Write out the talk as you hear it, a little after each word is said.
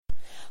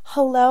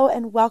Hello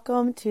and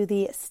welcome to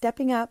the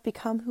Stepping Up,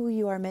 Become Who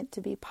You Are Meant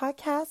to Be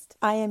podcast.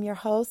 I am your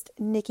host,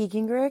 Nikki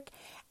Gingrich,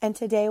 and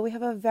today we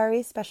have a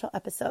very special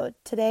episode.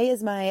 Today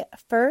is my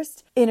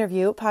first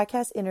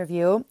podcast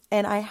interview,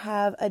 and I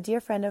have a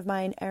dear friend of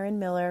mine, Erin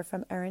Miller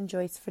from Erin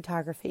Joyce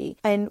Photography,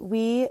 and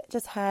we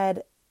just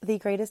had the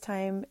greatest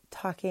time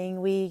talking.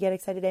 We get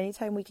excited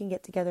anytime we can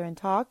get together and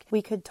talk.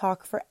 We could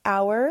talk for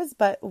hours,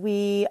 but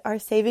we are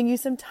saving you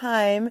some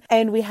time,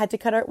 and we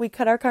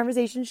cut our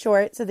conversation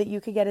short so that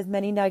you could get as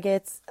many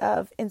nuggets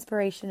of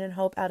inspiration and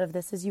hope out of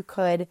this as you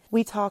could.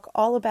 We talk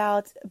all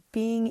about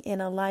being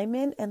in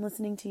alignment and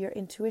listening to your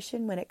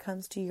intuition when it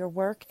comes to your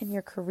work and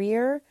your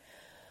career.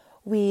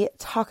 We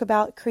talk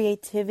about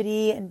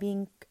creativity and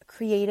being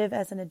creative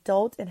as an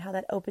adult and how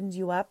that opens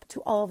you up to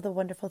all of the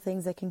wonderful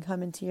things that can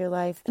come into your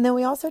life. And then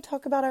we also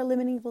talk about our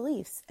limiting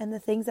beliefs and the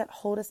things that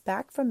hold us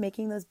back from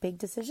making those big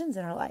decisions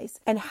in our lives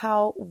and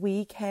how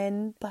we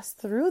can bust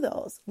through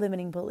those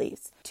limiting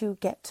beliefs to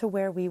get to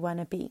where we want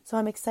to be. So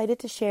I'm excited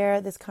to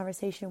share this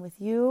conversation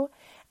with you,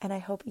 and I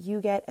hope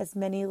you get as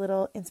many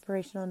little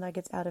inspirational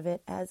nuggets out of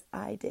it as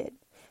I did.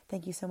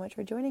 Thank you so much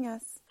for joining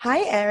us.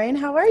 Hi, Erin.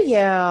 How are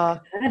you?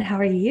 Good. How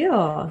are you?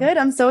 Good.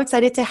 I'm so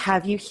excited to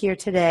have you here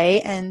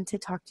today and to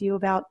talk to you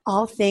about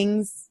all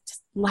things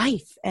just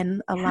life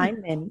and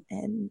alignment.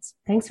 And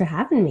thanks for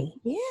having me.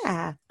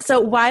 Yeah. So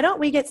why don't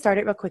we get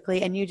started real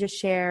quickly and you just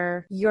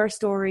share your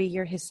story,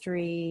 your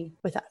history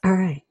with us. All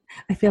right.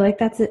 I feel like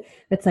that's it.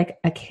 It's like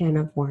a can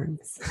of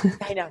worms.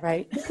 I know,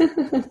 right?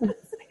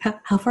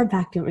 How far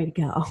back do you want me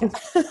to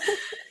go?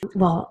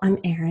 Well, I'm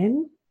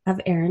Erin of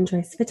Erin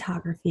Joyce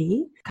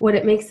Photography. Would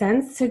it make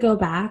sense to go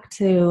back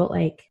to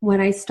like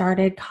when I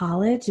started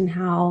college and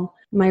how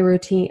my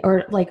routine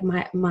or like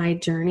my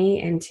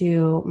journey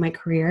into my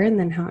career and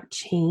then how it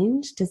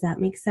changed? Does that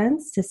make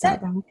sense to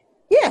start back?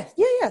 Yeah.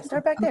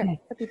 Start back there.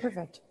 That'd be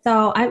perfect.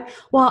 So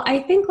I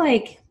think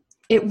like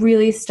it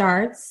really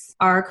starts,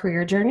 our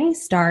career journey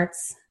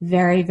starts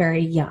very,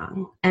 very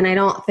young. And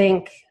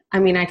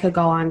I could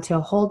go on to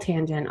a whole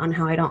tangent on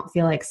how I don't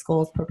feel like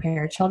schools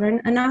prepare children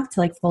enough to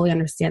like fully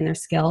understand their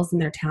skills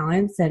and their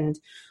talents and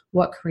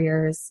what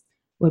careers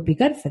would be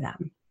good for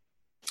them.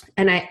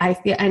 And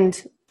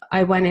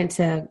I went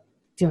into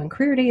doing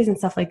career days and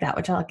stuff like that,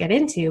 which I'll get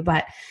into.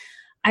 But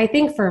I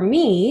think for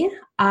me,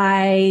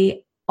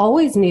 I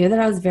always knew that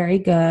I was very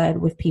good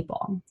with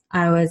people.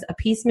 I was a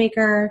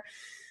peacemaker,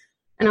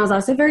 and I was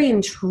also very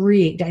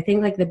intrigued. I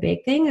think like the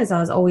big thing is I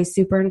was always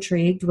super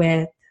intrigued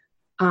with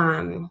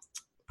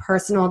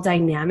personal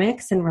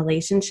dynamics and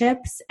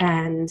relationships.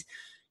 And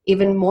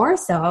even more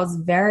so, I was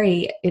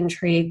very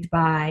intrigued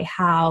by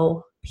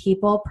how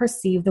people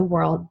perceive the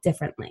world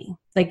differently.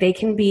 Like they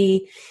can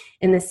be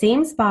in the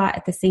same spot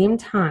at the same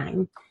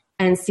time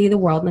and see the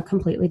world in a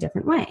completely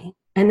different way.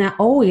 And that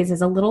always,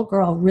 as a little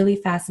girl, really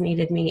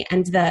fascinated me.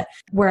 And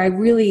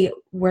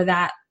where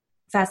that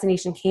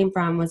fascination came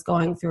from was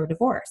going through a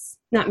divorce.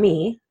 Not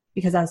me,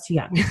 because I was too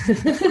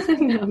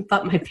young,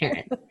 but my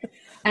parents.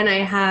 And I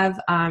have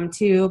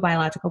two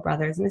biological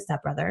brothers and a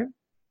stepbrother.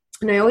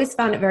 And I always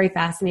found it very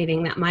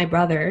fascinating that my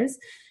brothers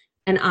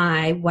and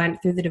I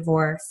went through the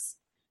divorce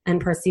and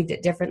perceived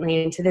it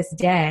differently. And to this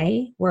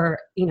day, we're,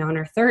 in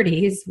our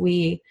 30s,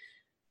 we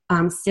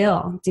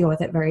still deal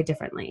with it very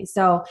differently.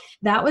 So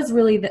that was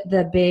really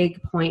the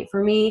big point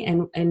for me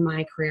in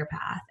my career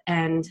path.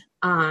 And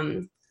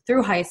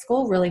through high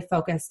school, really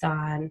focused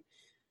on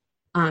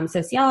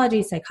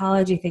sociology,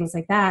 psychology, things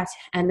like that.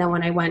 And then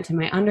when I went to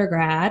my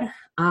undergrad,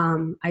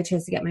 I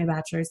chose to get my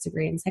bachelor's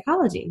degree in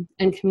psychology,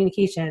 and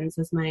communications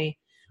was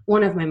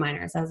one of my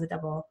minors. I was a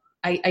double.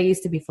 I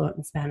used to be fluent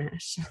in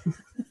Spanish,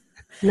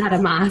 not a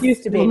mas.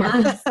 Used to be.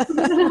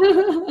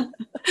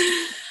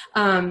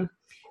 And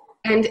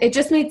it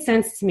just made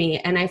sense to me.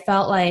 And I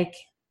felt like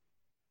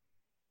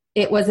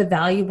it was a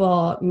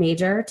valuable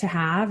major to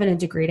have and a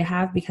degree to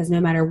have, because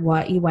no matter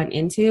what you went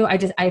into,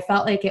 I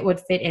felt like it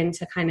would fit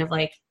into kind of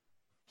like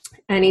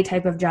any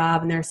type of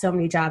job. And there are so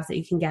many jobs that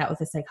you can get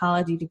with a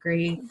psychology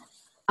degree.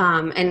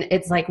 And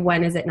it's like,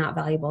 when is it not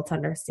valuable to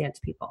understand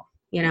people,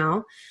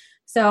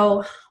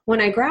 So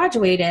when I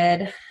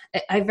graduated,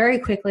 I very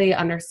quickly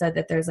understood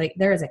that there is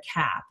a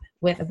cap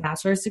with a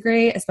bachelor's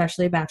degree,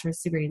 especially a bachelor's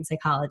degree in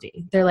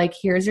psychology. They're like,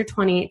 here's your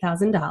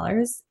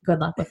 $28,000. Good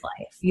luck with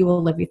life. You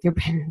will live with your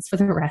parents for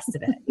the rest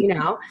of it,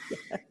 Yeah.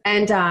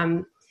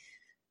 And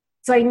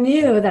so I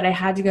knew that I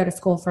had to go to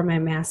school for my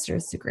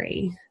master's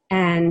degree.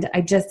 And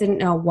I just didn't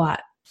know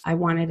what I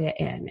wanted it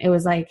in. It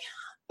was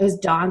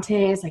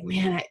daunting. It's like,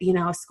 man,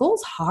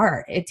 school's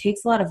hard. It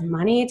takes a lot of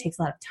money. It takes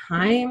a lot of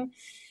time.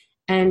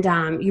 And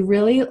you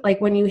really,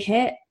 like, when you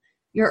hit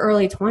your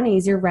early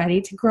 20s, you're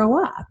ready to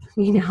grow up.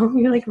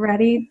 You're like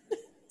ready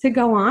to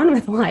go on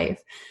with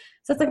life.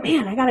 So it's like,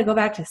 man, I got to go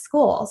back to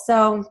school.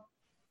 So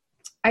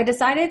I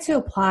decided to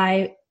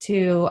apply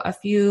to a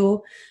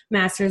few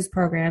master's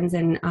programs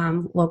in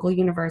local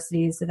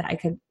universities so that I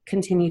could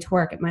continue to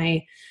work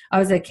I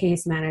was a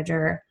case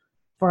manager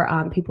for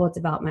people with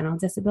developmental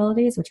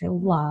disabilities, which I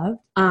loved.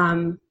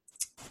 And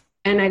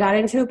I got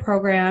into a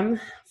program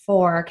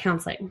for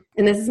counseling.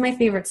 And this is my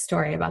favorite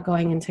story about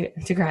going into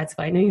grad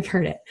school. I know you've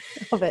heard it.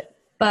 Love it.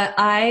 But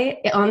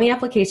on the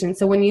application,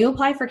 so when you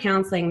apply for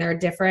counseling, there are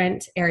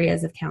different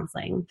areas of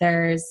counseling.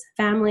 There's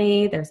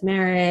family, there's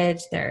marriage,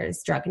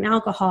 there's drug and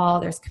alcohol,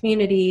 there's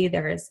community,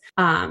 there's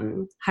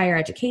higher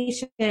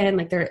education.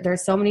 Like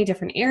there's so many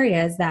different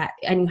areas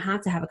and you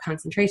have to have a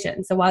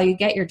concentration. So while you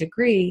get your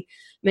degree,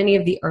 many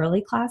of the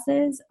early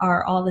classes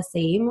are all the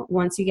same.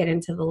 Once you get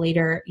into the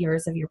later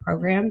years of your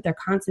program, they're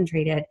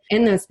concentrated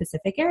in those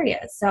specific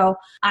areas. So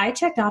I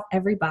checked off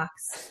every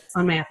box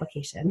on my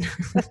application.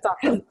 That's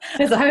awesome.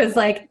 Because I was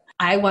like,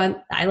 I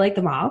like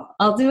them all.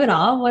 I'll do it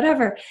all,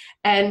 whatever.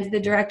 And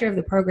the director of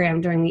the program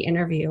during the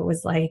interview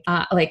was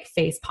like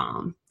face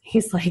palm.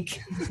 He's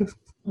like,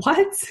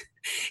 what?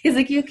 He's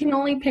like, you can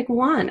only pick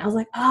one. I was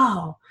like,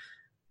 oh,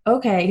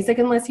 okay. He's like,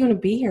 unless you want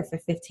to be here for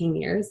 15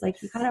 years,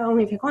 like you gotta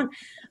only pick one.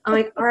 I'm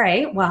like, all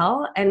right,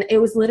 well, and it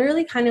was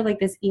literally kind of like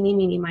this eeny,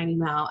 meeny, miny,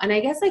 moe. And I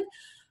guess like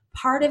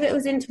part of it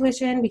was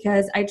intuition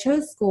because I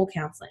chose school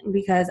counseling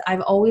because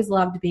I've always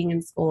loved being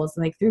in schools,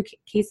 like through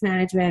case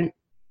management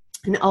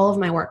and all of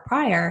my work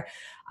prior,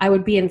 I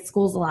would be in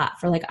schools a lot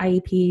for like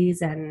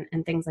IEPs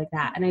and things like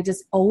that. And I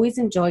just always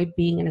enjoyed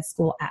being in a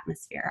school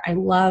atmosphere. I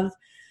love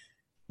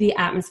the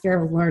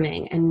atmosphere of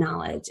learning and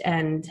knowledge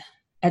and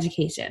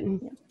education.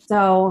 Yeah.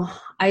 So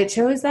I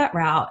chose that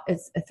route.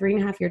 It's a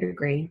 3.5-year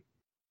degree.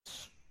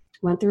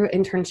 Went through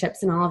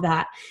internships and all of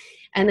that.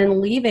 And then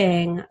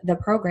leaving the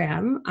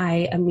program,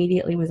 I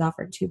immediately was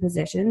offered 2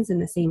 positions in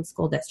the same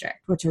school district,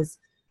 which was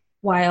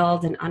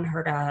wild and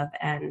unheard of.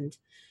 And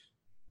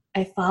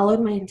I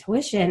followed my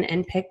intuition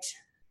and picked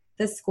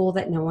the school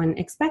that no one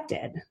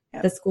expected,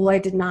 the school I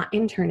did not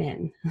intern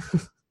in.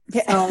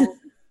 So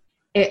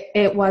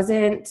it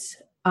wasn't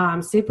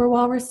super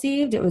well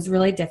received. It was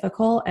really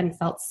difficult and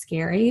felt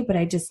scary, but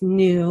I just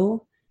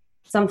knew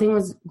something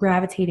was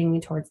gravitating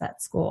me towards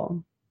that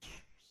school.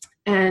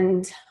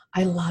 And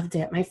I loved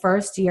it. My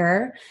first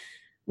year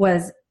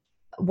was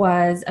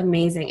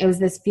amazing. It was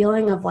this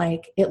feeling of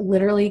like, it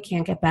literally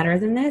can't get better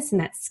than this.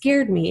 And that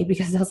scared me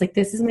because I was like,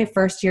 this is my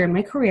first year in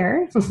my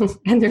career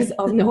and there's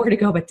nowhere to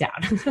go but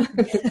down.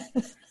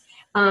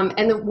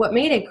 What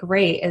made it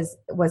great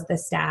was the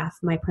staff,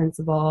 my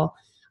principal,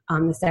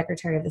 the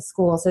secretary of the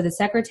school. So the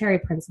secretary,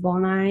 principal,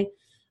 and I,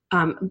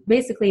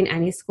 basically in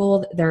any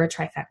school, they're a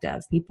trifecta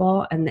of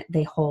people and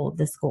they hold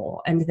the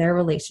school and their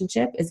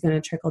relationship is going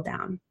to trickle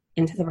down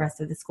into the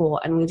rest of the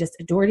school. And we just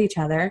adored each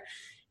other.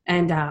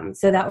 And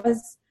so that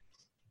was,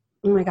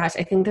 oh my gosh,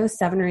 I think that was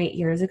 7 or 8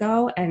 years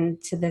ago.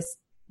 And to this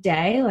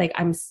day, like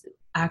I'm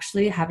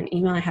actually have an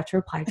email I have to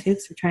reply to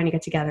because we're trying to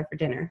get together for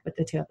dinner with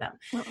the 2 of them.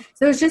 Wow.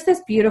 So it was just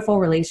this beautiful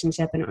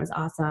relationship and it was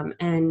awesome.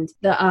 And so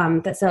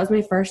that was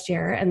my first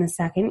year. And the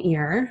second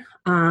year,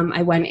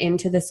 I went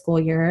into the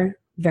school year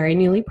very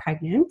newly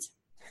pregnant,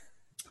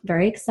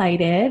 very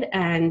excited,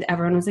 and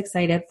everyone was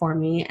excited for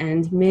me.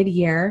 And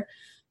mid-year,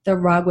 the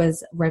rug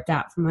was ripped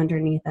out from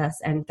underneath us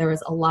and there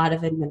was a lot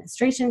of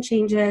administration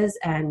changes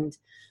and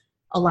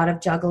a lot of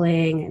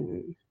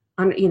juggling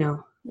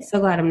and,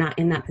 so glad I'm not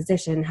in that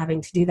position having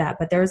to do that.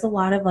 But there was a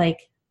lot of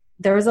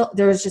there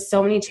was just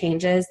so many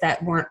changes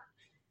that weren't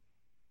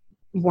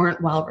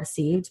well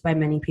received by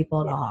many people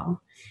at all.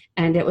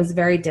 And it was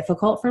very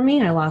difficult for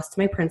me. I lost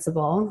my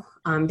principal,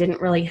 didn't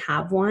really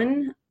have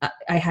one.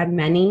 I had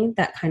many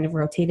that kind of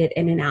rotated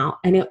in and out,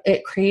 and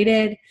it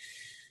created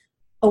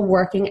a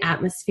working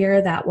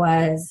atmosphere that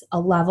was a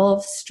level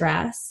of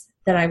stress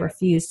that I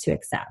refused to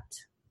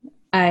accept.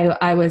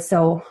 I was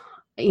so,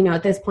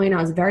 at this point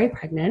I was very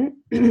pregnant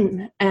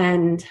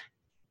and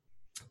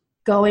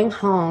going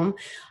home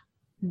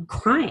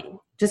crying,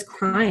 just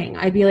crying.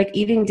 I'd be like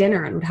eating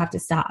dinner and would have to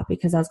stop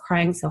because I was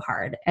crying so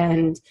hard.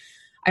 And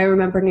I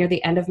remember near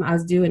the end of I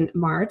was due in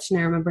March, and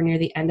I remember near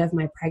the end of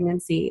my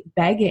pregnancy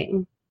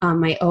begging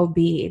my OB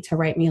to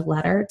write me a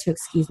letter to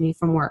excuse me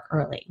from work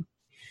early.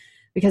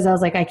 Because I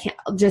was like, I can't,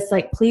 just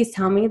like, please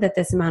tell me that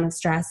this amount of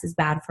stress is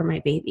bad for my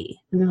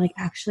baby. And they're like,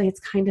 actually, it's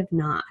kind of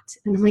not.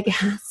 And I'm like, it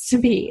has to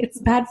be. It's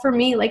bad for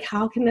me. Like,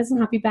 how can this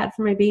not be bad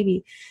for my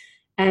baby?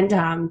 And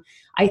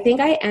I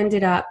think I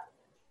ended up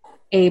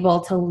able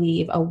to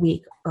leave a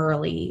week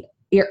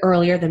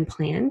earlier than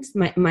planned.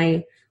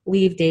 My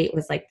leave date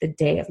was like the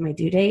day of my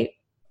due date.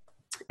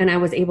 And I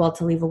was able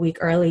to leave a week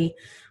early,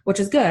 which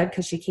is good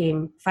because she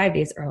came 5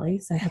 days early.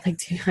 So I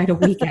had a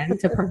weekend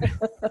to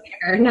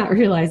prepare, not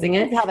realizing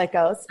it. That's how that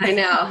goes. I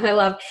know. I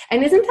love.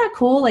 And isn't that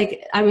cool?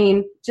 Like, I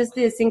mean, just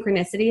the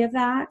synchronicity of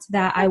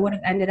that I would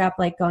have ended up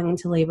like going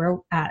into labor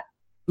at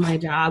my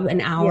job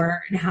an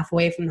hour and a half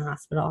away from the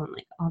hospital and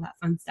like all that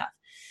fun stuff.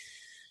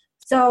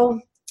 So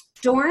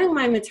during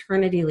my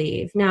maternity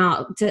leave,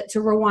 now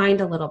to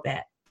rewind a little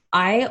bit,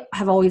 I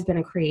have always been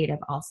a creative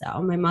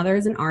also. My mother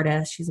is an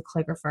artist. She's a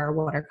calligrapher,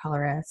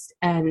 watercolorist.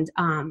 And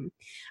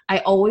I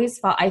always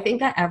felt, I think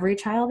that every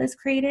child is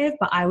creative,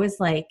 but I was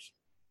like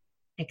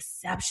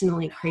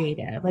exceptionally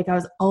creative. Like I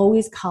was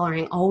always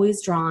coloring,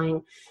 always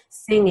drawing,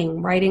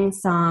 singing, writing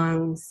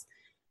songs,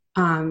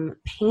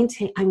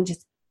 painting,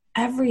 just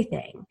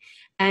everything.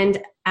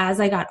 And as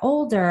I got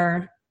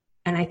older,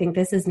 and I think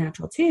this is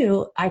natural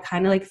too, I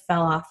kind of like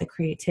fell off the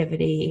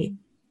creativity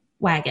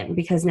wagon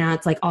because now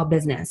it's like all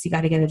business. You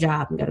got to get a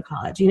job and go to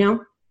college, you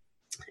know?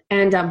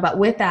 And, but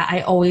with that,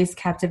 I always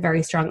kept a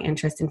very strong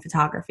interest in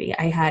photography.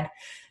 I had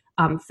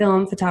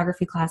film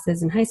photography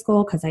classes in high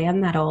school because I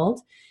am that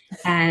old,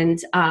 and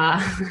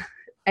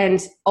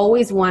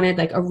always wanted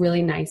like a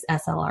really nice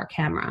SLR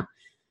camera,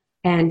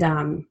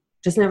 and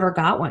just never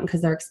got one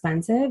because they're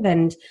expensive.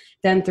 And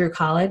then through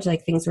college,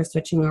 like things were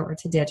switching over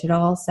to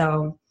digital.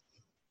 So,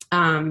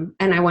 and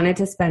I wanted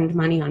to spend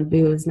money on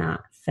booze,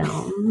 not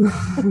film.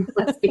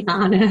 Let's be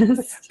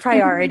honest.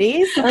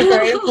 Priorities are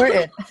very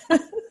important.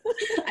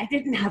 I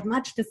didn't have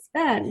much to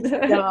spend.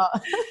 No.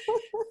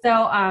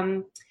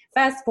 So,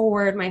 fast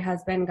forward, my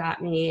husband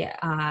got me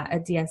a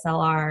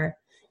DSLR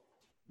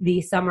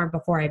the summer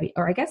before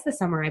the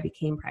summer I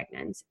became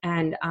pregnant.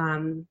 And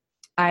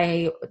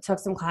I took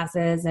some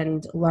classes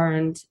and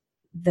learned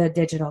the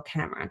digital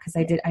camera because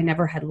I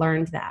never had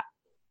learned that.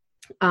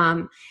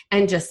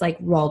 And just like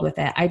rolled with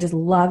it. I just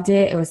loved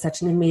it. It was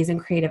such an amazing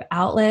creative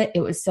outlet. It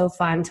was so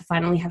fun to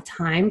finally have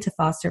time to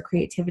foster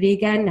creativity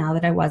again, now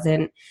that I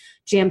wasn't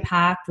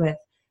jam-packed with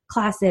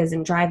classes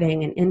and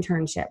driving and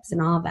internships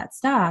and all of that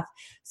stuff.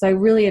 So I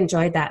really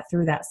enjoyed that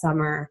through that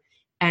summer,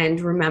 and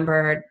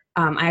remembered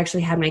I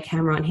actually had my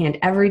camera on hand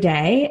every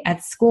day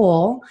at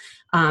school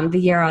the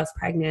year I was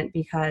pregnant,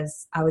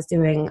 because I was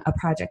doing a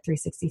Project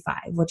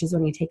 365, which is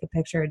when you take a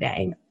picture a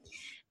day.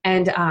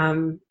 And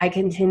I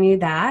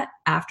continued that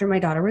after my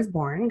daughter was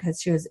born,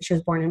 because she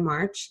was born in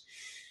March.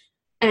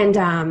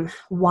 And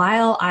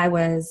while I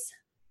was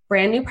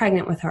brand new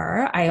pregnant with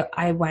her,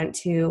 I went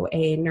to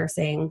a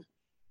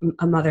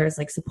mother's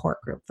like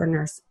support group for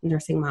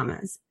nursing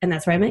mamas. And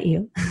that's where I met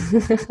you.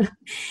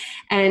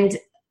 And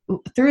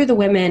through the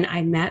women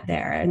I met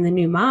there and the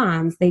new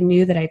moms, they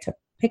knew that I took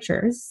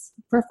pictures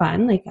for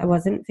fun. Like I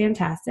wasn't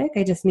fantastic.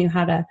 I just knew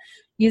how to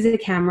use a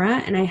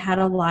camera. And I had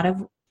a lot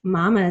of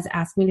mamas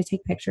ask me to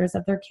take pictures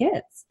of their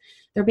kids,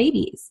 their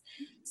babies.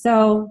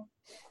 So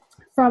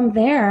from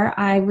there,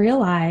 I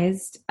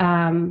realized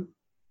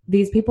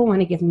these people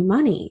want to give me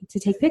money to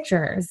take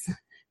pictures,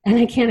 and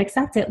I can't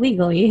accept it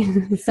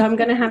legally. So I'm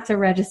going to have to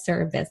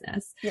register a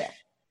business. Yeah.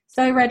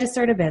 So I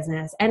registered a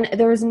business, and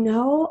there was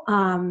no,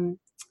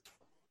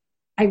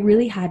 I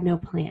really had no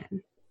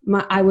plan.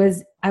 I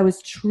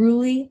was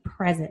truly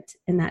present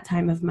in that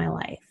time of my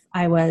life.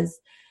 I was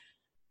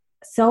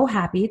so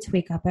happy to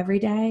wake up every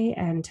day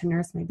and to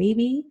nurse my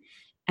baby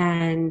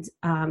and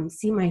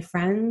see my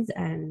friends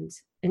and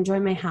enjoy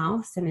my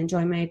house and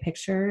enjoy my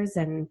pictures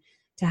and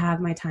to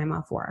have my time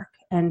off work.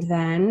 And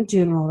then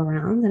June rolled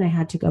around and I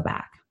had to go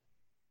back.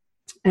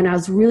 And I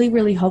was really,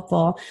 really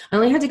hopeful. I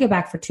only had to go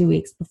back for 2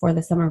 weeks before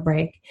the summer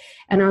break.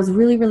 And I was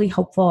really, really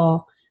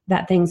hopeful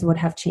that things would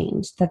have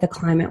changed, that the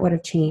climate would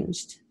have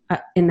changed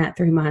in that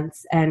 3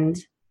 months. And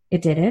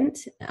it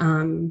didn't.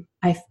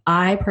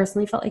 I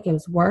personally felt like it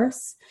was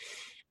worse.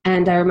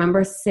 And I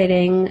remember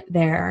sitting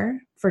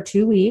there for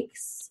 2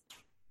 weeks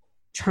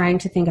trying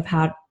to think of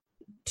how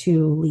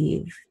to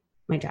leave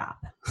my job.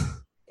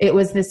 It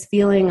was this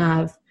feeling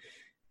of,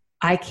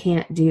 I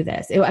can't do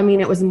this. It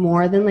was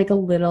more than like a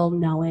little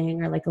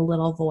knowing or like a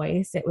little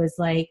voice. It was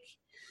like,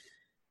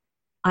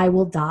 I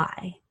will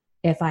die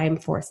if I am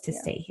forced to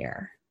stay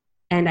here,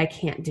 and I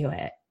can't do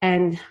it.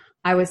 And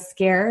I was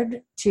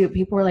scared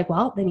people were like,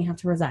 well, then you have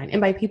to resign. And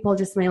by people,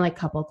 just my like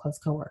couple close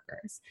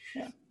coworkers.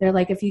 Yeah. They're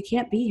like, if you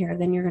can't be here,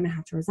 then you're going to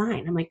have to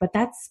resign. I'm like, but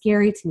that's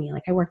scary to me.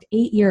 Like I worked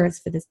 8 years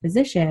for this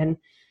position.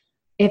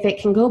 If it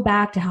can go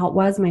back to how it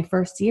was my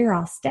first year,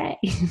 I'll stay.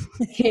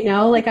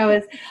 Like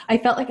I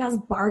felt like I was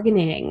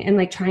bargaining and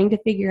like trying to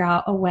figure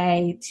out a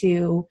way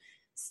to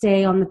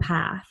stay on the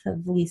path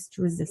of least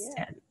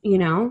resistance,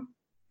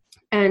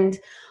 And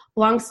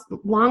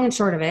long and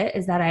short of it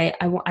is that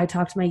I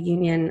talked to my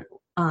union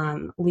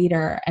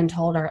leader and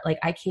told her, like,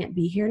 I can't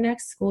be here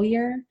next school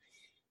year.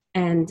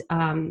 And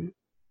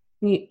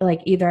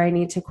like either I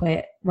need to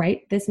quit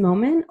right this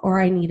moment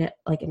or I need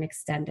like an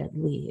extended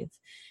leave.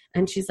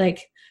 And she's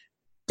like,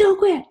 don't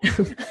quit.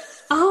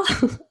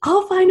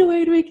 I'll find a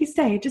way to make you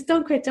stay. Just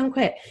don't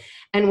quit.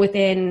 And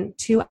within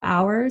 2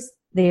 hours,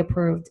 they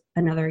approved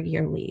another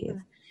year leave.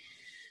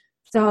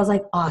 So I was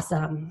like,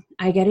 awesome.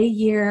 I get a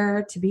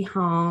year to be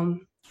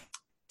home,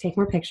 take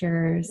more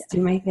pictures,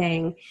 do my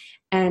thing.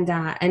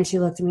 And she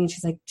looked at me and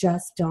she's like,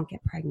 just don't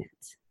get pregnant.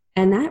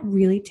 And that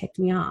really ticked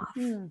me off.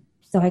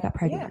 So I got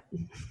pregnant.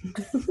 Yeah.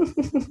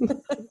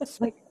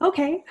 It's like,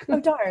 okay. Oh,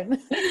 darn.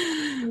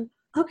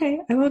 Okay,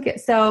 I will get.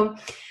 So,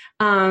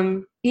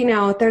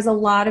 there's a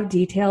lot of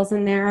details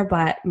in there,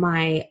 but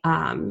my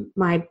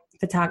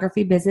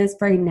photography business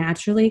very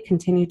naturally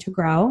continued to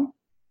grow.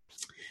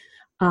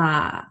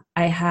 I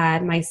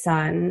had my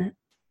son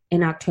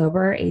in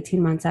October,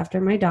 18 months after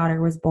my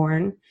daughter was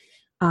born.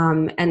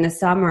 And the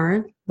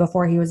summer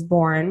before he was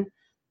born,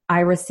 I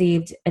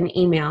received an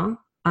email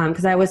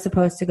because I was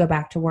supposed to go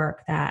back to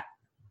work that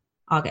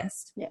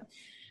August. Yeah.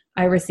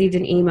 I received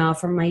an email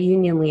from my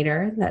union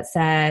leader that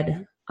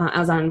said, I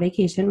was on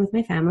vacation with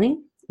my family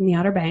in the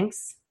Outer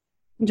Banks,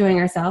 enjoying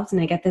ourselves. And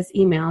I get this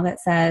email that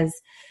says,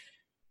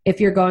 if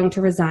you're going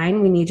to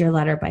resign, we need your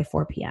letter by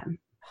 4 p.m.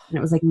 And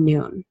it was like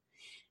noon.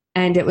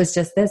 And it was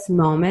just this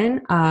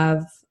moment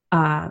of,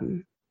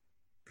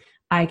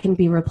 I can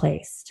be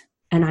replaced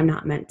and I'm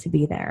not meant to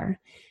be there.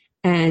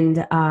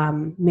 And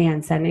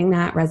man, sending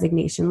that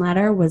resignation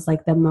letter was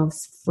like the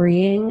most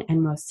freeing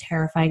and most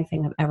terrifying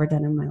thing I've ever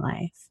done in my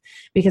life,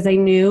 because I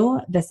knew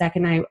the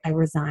second I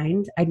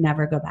resigned, I'd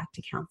never go back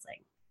to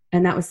counseling.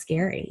 And that was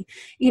scary.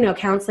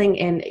 Counseling,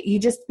 and you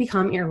just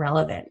become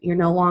irrelevant. You're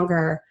no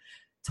longer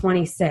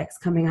 26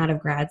 coming out of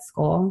grad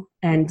school,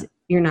 and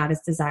you're not as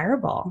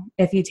desirable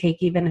if you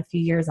take even a few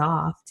years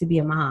off to be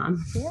a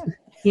mom.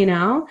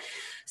 Yeah.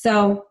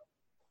 So,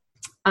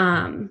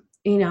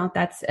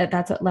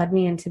 that's what led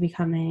me into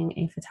becoming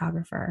a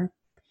photographer.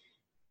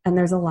 And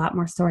there's a lot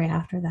more story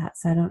after that.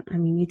 So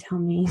you tell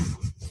me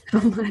how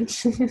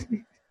much.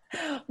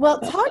 Well,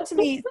 talk to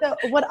me. So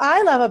what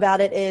I love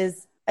about it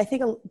is I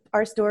think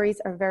our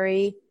stories are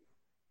very,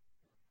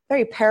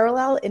 very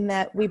parallel in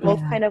that we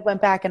both kind of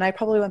went back, and I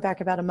probably went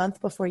back about a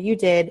month before you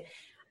did,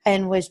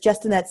 and was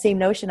just in that same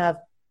notion of,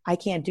 I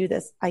can't do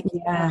this. I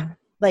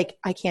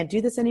can't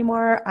do this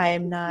anymore. I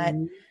am not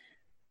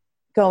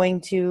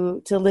going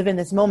to live in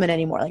this moment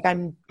anymore. Like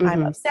I'm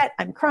upset,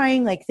 I'm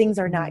crying, like things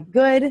are not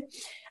good.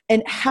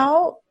 And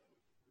talk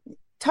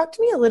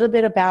to me a little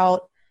bit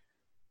about,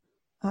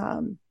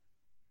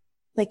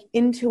 like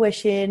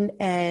intuition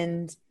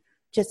and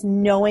just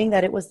knowing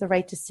that it was the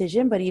right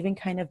decision, but even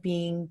kind of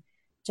being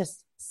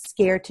just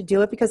scared to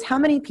do it, because how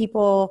many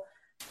people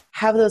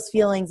have those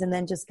feelings and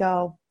then just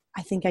go,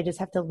 I think I just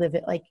have to live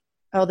it. Like,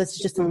 oh, this is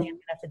just something I'm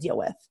gonna have to deal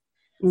with.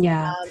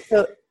 Yeah.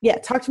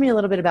 Talk to me a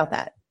little bit about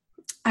that.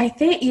 I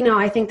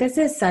think this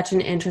is such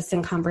an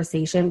interesting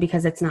conversation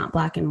because it's not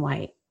black and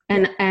white.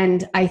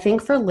 And I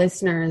think for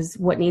listeners,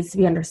 what needs to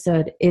be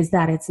understood is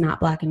that it's not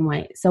black and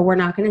white. So we're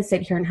not going to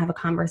sit here and have a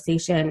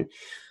conversation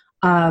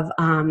of,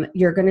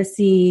 you're going to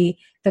see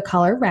the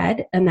color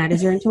red, and that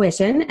is your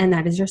intuition, and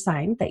that is your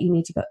sign that you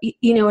need to go.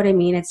 You know what I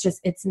mean? It's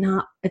just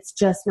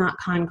not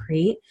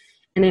concrete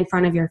and in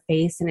front of your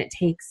face. And it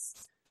takes,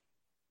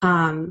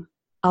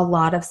 a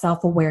lot of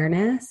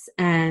self-awareness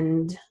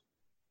and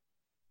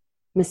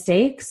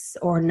mistakes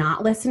or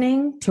not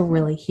listening to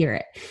really hear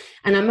it.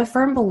 And I'm a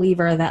firm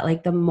believer that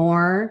like the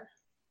more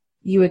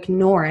you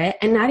ignore it,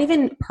 and not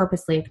even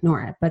purposely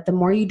ignore it, but the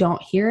more you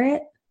don't hear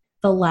it,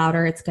 the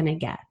louder it's going to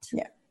get.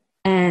 Yeah.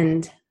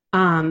 And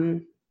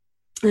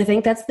I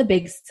think that's the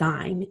big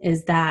sign,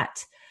 is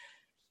that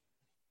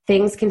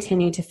things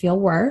continue to feel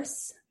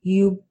worse.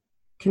 You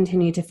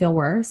continue to feel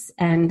worse.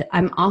 And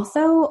I'm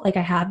also like,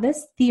 I have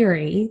this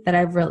theory that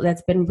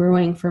that's been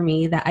brewing for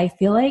me, that I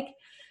feel like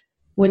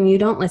when you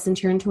don't listen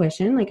to your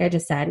intuition, like I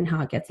just said, and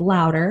how it gets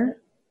louder,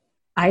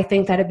 I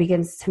think that it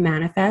begins to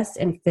manifest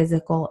in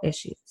physical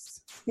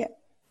issues. Yeah.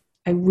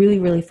 I really,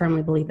 really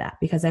firmly believe that,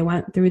 because I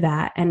went through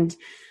that, and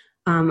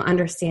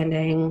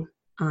understanding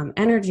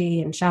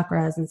energy and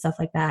chakras and stuff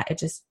like that, it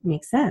just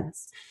makes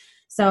sense.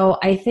 So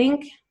I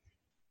think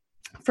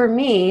for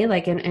me,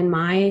 like in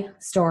my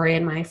story,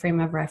 in my frame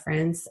of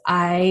reference,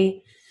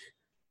 I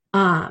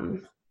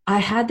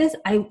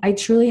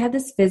truly had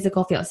this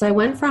physical feel. So I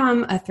went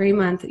from a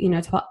 3-month,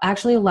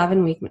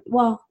 11 week,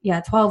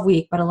 12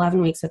 week, but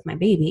 11 weeks with my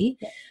baby,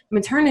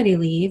 maternity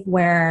leave,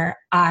 where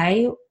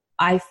I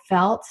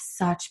felt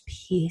such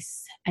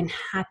peace and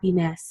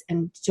happiness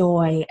and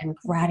joy and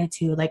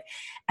gratitude. Like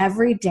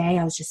every day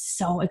I was just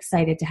so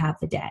excited to have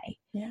the day.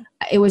 Yeah.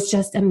 It was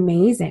just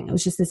amazing. It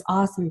was just this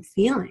awesome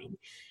feeling.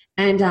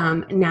 And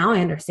now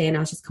I understand, I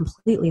was just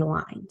completely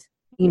aligned,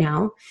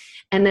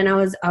 and then I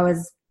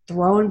was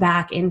thrown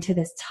back into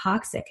this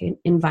toxic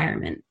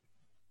environment.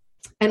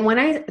 And when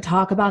I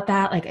talk about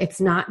that, like,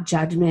 it's not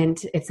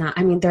judgment. It's not,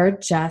 they're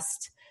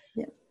just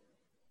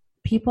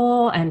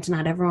people, and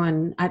not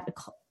everyone,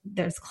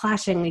 there's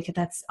clashing.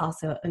 That's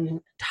also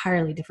an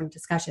entirely different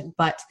discussion.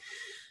 But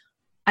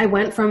I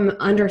went from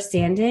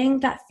understanding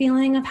that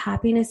feeling of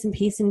happiness and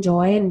peace and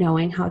joy and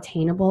knowing how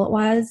attainable it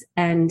was.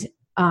 And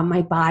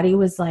my body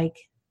was like,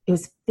 it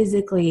was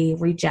physically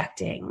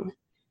rejecting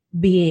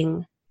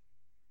being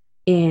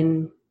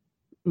in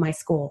my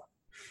school.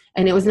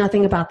 And it was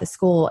nothing about the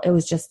school. It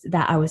was just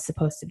that I was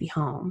supposed to be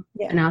home,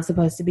 and I was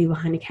supposed to be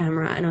behind a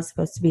camera, and I was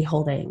supposed to be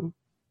holding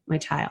my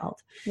child.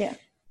 Yeah.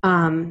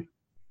 And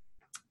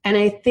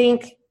I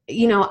think,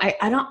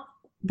 I don't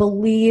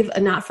believe,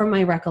 not from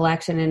my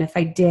recollection, and if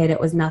I did, it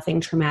was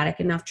nothing traumatic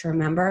enough to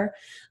remember.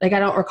 Like, I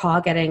don't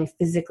recall getting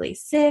physically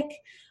sick.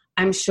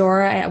 I'm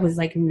sure I was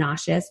like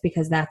nauseous,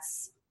 because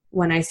that's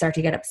when I start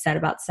to get upset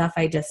about stuff.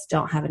 I just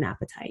don't have an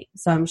appetite.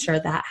 So I'm sure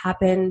that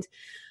happened.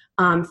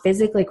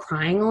 Physically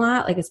crying a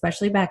lot, like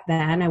especially back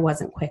then, I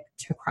wasn't quick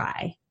to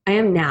cry. I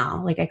am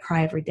now. Like, I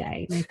cry every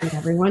day, and I think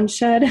everyone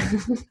should,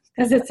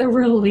 because it's a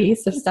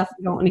release of stuff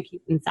you don't want to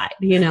keep inside,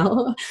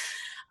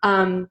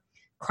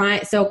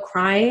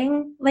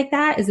 Crying like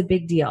that is a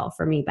big deal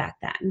for me back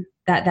then.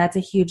 That's a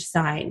huge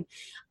sign.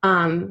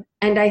 And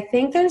I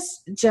think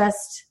there's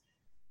just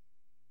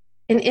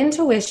an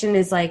intuition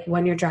is like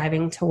when you're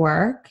driving to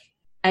work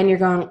and you're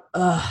going,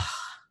 ugh,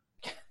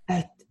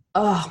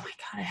 oh my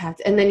God, I have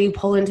to. And then you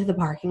pull into the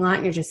parking lot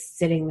and you're just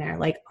sitting there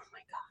like, oh my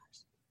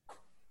gosh.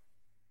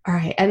 All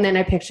right. And then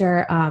I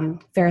picture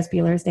Ferris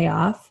Bueller's Day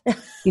Off,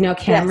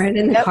 Cameron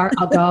in the car.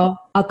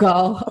 I'll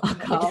go.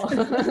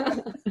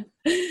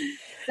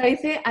 So I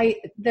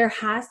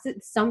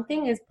think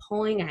something is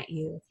pulling at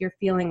you if you're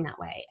feeling that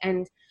way.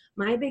 And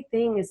my big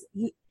thing is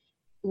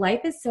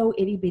life is so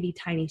itty bitty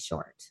tiny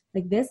short.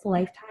 Like this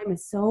lifetime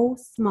is so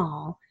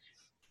small.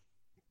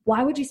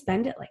 Why would you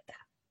spend it like that?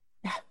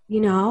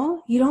 You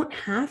don't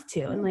have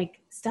to. And like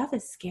stuff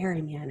is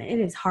scary, man. It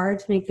is hard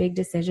to make big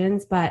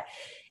decisions, but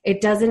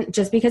it doesn't,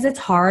 just because it's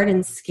hard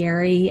and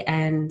scary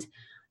and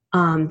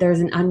there's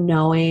an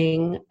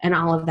unknowing and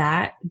all of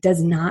that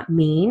does not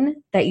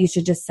mean that you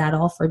should just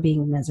settle for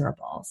being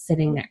miserable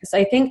sitting there. So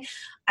I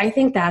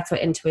think that's what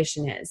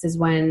intuition is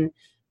when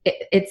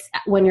it's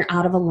when you're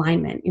out of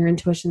alignment, your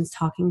intuition's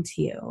talking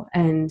to you.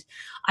 And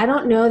I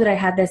don't know that I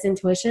had this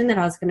intuition that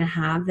I was going to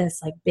have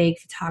this like big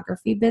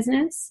photography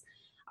business.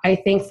 I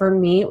think for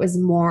me, it was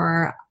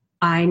more,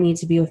 I need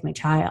to be with my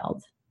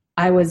child.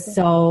 I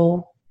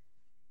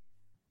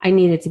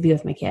needed to be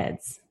with my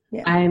kids.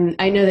 Yeah.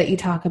 I know that you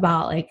talk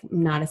about like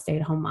not a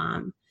stay-at-home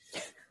mom,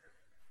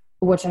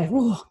 which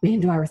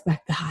do I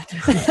respect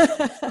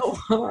that. So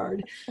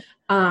hard.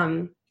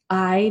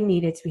 I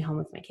needed to be home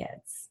with my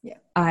kids. Yeah.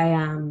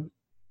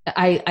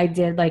 I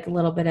did like a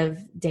little bit of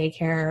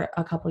daycare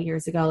a couple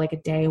years ago, like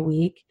a day a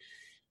week.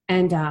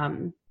 And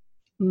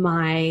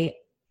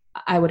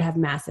I would have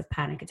massive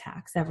panic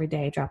attacks every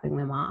day dropping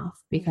them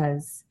off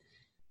because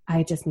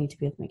I just need to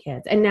be with my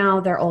kids. And now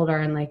they're older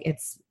and like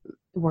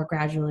we're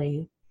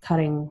gradually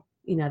cutting,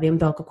 the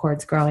umbilical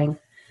cord's growing.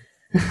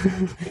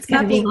 It's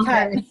not being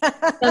cut.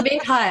 Not being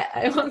cut.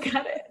 I won't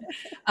cut it.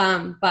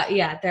 But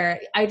yeah,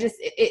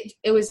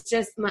 it was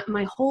just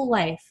my whole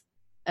life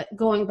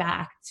going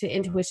back to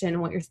intuition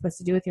and what you're supposed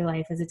to do with your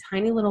life as a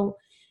tiny little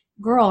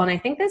girl. And I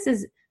think this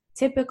is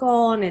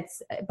typical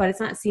but it's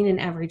not seen in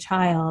every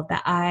child,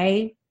 that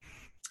I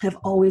have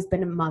always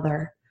been a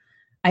mother.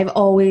 I've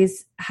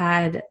always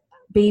had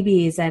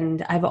babies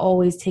and I've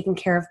always taken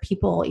care of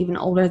people even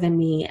older than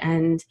me.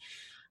 And,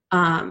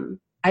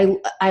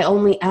 I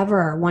only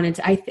ever wanted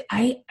to,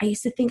 I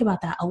used to think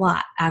about that a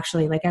lot,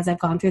 actually, like as I've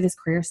gone through this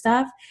career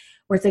stuff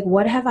where it's like,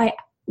 what have I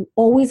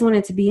always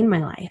wanted to be in my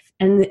life?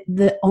 And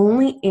the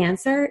only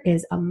answer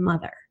is a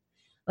mother.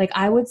 Like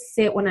I would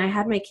sit, when I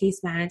had my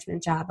case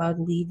management job, I would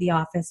leave the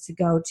office to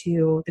go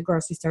to the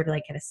grocery store to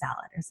like get a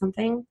salad or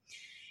something.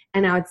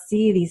 And I would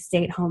see these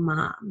stay-at-home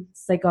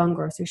moms like going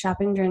grocery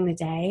shopping during the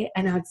day.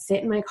 And I would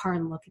sit in my car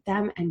and look at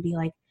them and be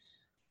like,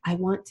 I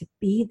want to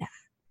be that.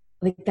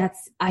 Like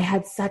I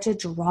had such a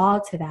draw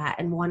to that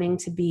and wanting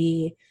to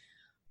be,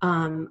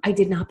 I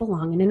did not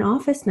belong in an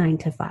office 9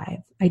 to 5.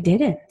 I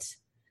didn't.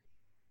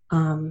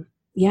 So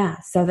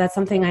that's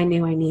something I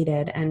knew I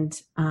needed. And,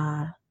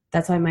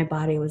 that's why my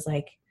body was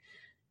like,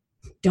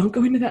 don't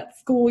go into that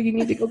school. You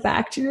need to go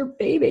back to your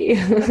baby.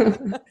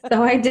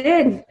 So I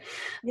did.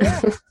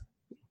 Yeah.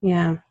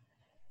 Yeah.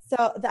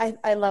 So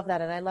I love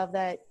that. And I love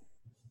that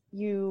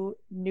you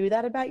knew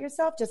that about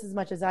yourself just as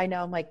much as I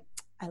know. I'm like,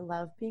 I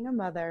love being a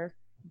mother,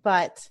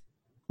 but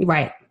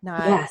right.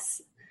 Not,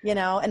 yes.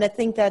 And I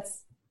think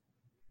that's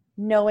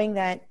knowing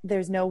that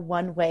there's no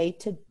one way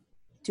to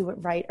do it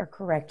right or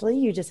correctly.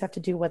 You just have to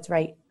do what's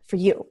right for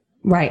you.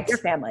 Right. Your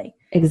family.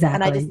 Exactly.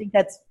 And I just think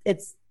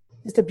it's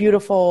just a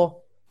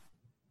beautiful,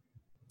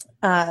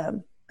 I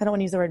don't want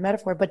to use the word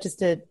metaphor, but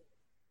just a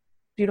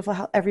beautiful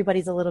how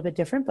everybody's a little bit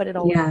different, but it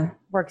all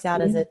works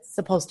out as it's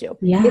supposed to.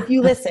 Yeah. If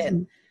you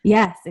listen.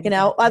 Yes.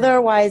 Exactly.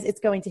 Otherwise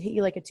it's going to hit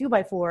you like a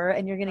 2x4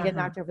 and you're going to get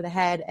knocked over the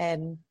head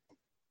and,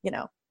 it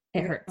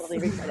hurts.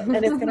 Totally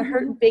and it's going to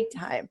hurt big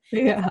time.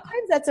 Yeah.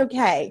 Sometimes that's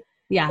okay.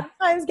 Yeah.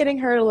 Sometimes getting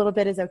hurt a little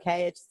bit is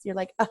okay. It's just, you're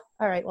like, oh,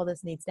 all right, well,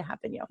 this needs to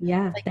happen.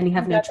 Yeah. Like, then you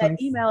have no choice.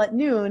 That email at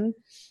noon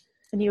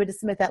and you would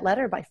submit that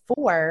letter by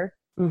 4.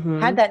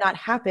 Mm-hmm. Had that not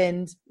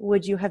happened,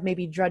 would you have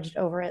maybe drudged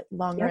over it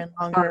longer and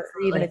longer,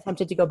 or even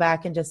attempted to go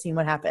back and just see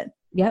what happened?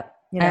 Yep.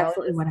 I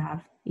absolutely would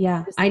have.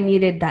 Yeah. I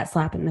needed that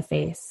slap in the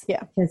face.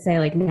 Yeah. To say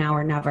like now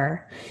or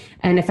never.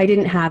 And if I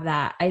didn't have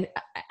that,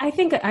 I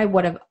think I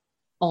would have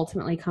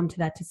ultimately come to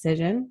that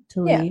decision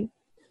to leave.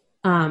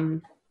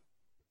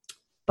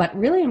 But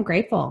really I'm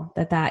grateful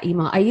that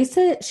email, I used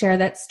to share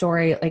that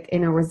story like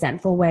in a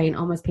resentful way and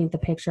almost paint the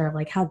picture of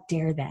like, how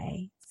dare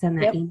they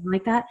send that email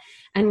like that?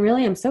 And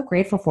really, I'm so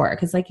grateful for it.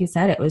 Cause like you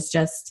said,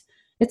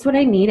 it's what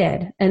I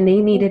needed and they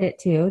needed it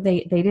too.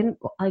 They didn't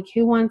like,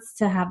 who wants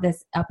to have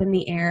this up in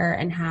the air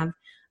and have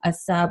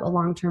a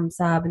long-term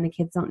sub and the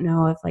kids don't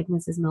know if like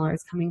Mrs. Miller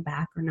is coming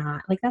back or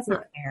not. Like that's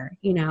not fair,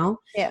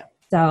 Yeah.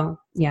 So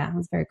I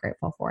was very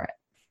grateful for it.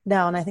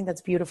 No. And I think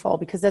that's beautiful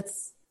because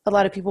a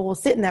lot of people will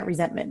sit in that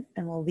resentment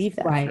and will leave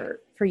that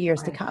for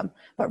years to come,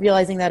 but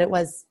realizing that it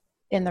was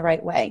in the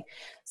right way.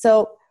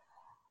 So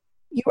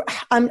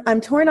I'm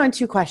torn on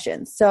 2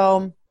 questions.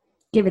 So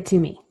give it to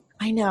me.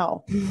 I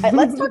know.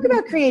 Let's talk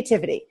about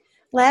creativity.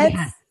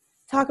 Let's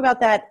talk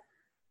about that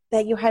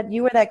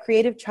you were that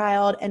creative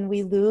child and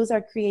we lose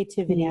our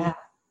creativity. Yeah.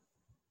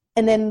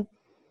 And then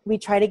we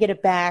try to get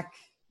it back.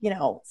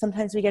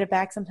 Sometimes we get it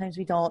back, sometimes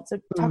we don't. So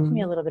talk to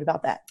me a little bit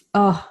about that.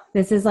 Oh,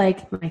 this is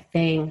like my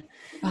thing.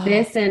 Oh.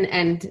 This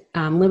and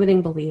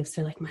limiting beliefs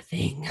are like my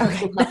thing.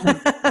 Okay.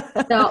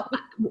 So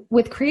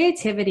with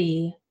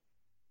creativity,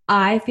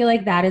 I feel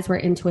like that is where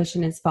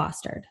intuition is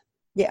fostered.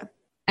 Yeah.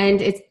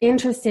 And it's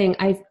interesting.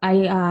 I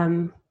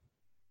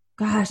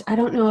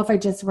don't know if I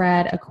just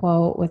read a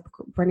quote with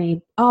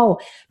Brene. Oh,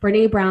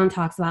 Brene Brown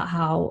talks about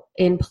how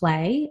in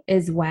play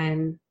is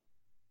when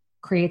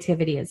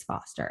creativity is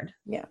fostered.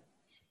 Yeah.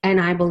 And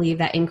I believe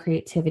that in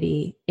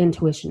creativity,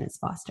 intuition is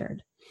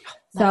fostered.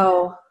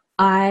 So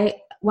I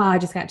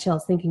just got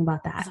chills thinking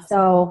about that.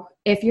 So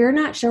if you're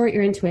not sure what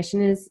your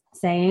intuition is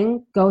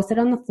saying, go sit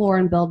on the floor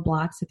and build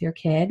blocks with your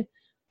kid,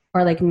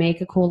 or like make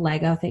a cool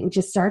Lego thing.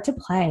 Just start to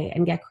play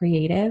and get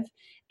creative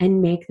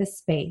and make the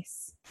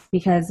space,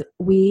 because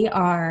we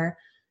are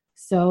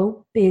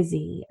so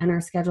busy and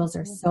our schedules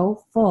are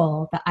so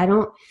full that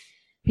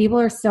people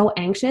are so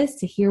anxious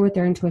to hear what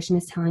their intuition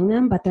is telling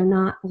them, but they're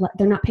not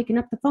picking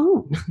up the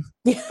phone.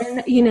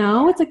 And,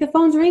 it's like the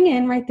phone's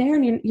ringing right there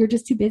and you're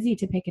just too busy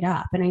to pick it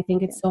up. And I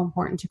think it's so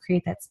important to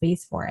create that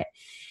space for it.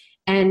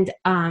 And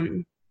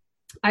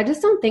I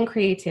just don't think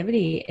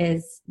creativity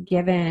is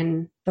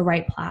given the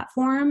right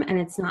platform, and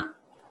it's not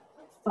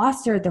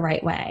fostered the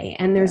right way.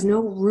 And there's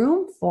no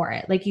room for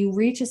it. Like, you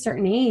reach a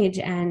certain age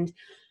and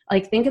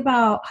like, think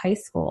about high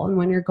school and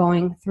when you're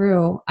going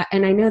through,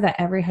 and I know that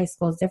every high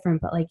school is different,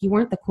 but like, you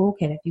weren't the cool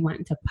kid if you went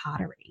into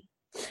pottery.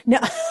 No,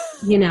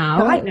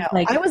 I know.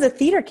 Like, I was a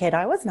theater kid.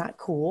 I was not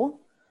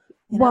cool.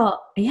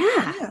 Well,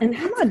 yeah. And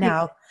come on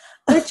now.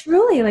 But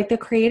truly, like, the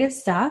creative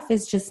stuff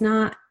is just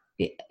not,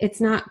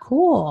 it's not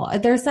cool.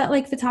 There's that,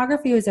 like,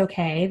 photography was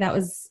okay. That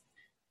was,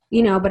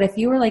 but if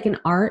you were like an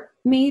art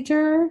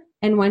major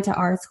and went to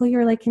art school,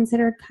 you're like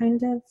considered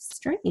kind of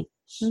strange.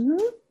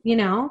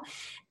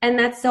 And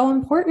that's so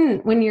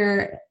important when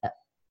you're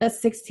a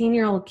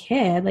 16-year-old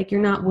kid. Like,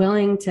 you're not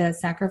willing to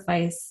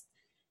sacrifice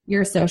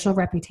your social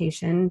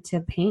reputation to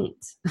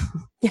paint,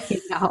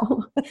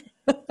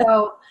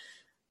 So,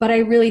 but I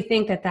really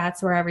think that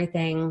that's where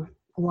everything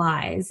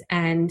lies.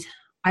 And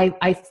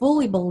I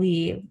fully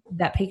believe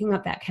that picking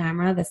up that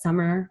camera the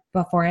summer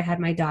before I had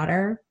my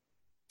daughter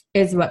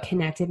is what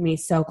connected me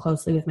so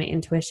closely with my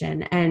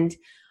intuition. And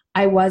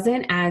I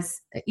wasn't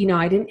as,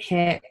 I didn't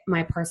hit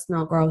my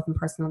personal growth and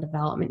personal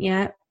development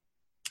yet.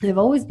 I've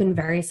always been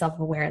very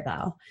self-aware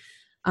though.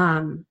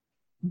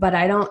 But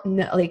I don't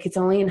know, like, it's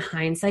only in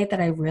hindsight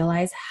that I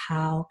realize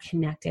how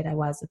connected I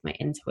was with my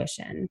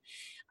intuition,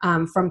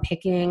 from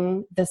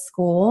picking the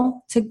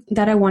school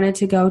that I wanted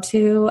to go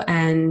to.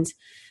 And,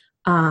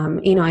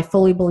 I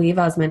fully believe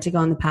I was meant to go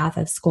on the path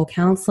of school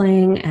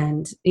counseling.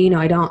 And,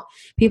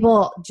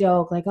 people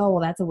joke like, oh,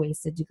 well, that's a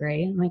wasted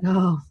degree. I'm like,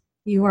 oh,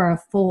 you are a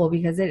fool,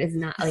 because it is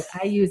not. Like,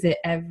 I use it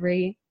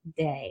every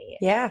day.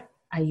 Yeah.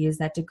 I use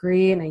that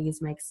degree and I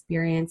use my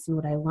experience and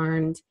what I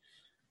learned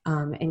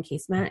in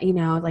case,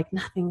 like,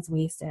 nothing's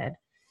wasted.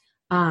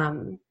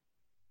 I'm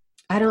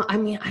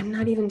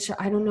not even sure.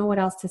 I don't know what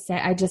else to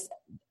say. I just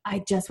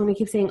want to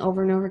keep saying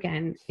over and over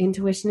again,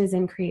 intuition is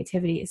in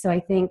creativity. So I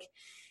think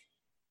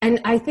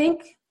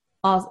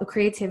also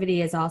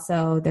creativity is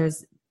also,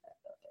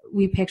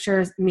 we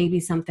picture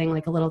maybe something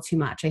like a little too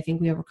much. I think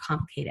we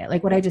overcomplicate it.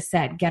 Like what I just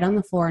said, get on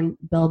the floor and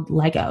build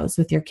Legos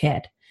with your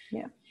kid.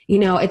 Yeah.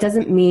 It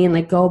doesn't mean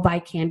like go buy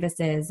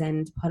canvases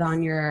and put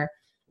on your,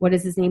 what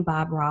is his name?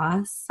 Bob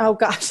Ross. Oh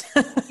gosh.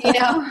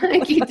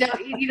 Like you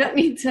don't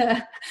need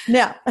to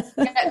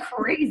get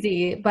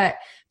crazy, but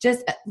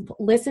just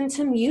listen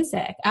to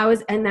music.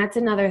 And that's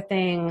another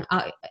thing.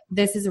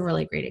 This is a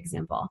really great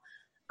example.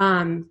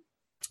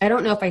 I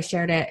don't know if I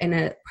shared it in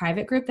a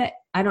private group that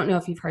I don't know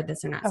if you've heard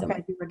this or not. So it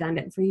might be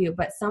redundant for you,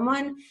 but so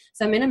I'm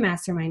in a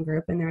mastermind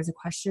group and there was a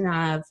question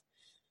of,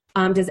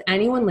 does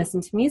anyone listen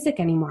to music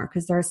anymore?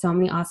 Because there are so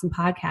many awesome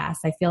podcasts.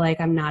 I feel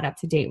like I'm not up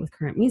to date with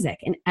current music.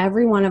 And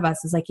every one of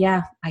us is like,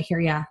 yeah, I hear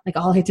ya. Like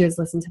all I do is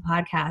listen to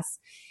podcasts.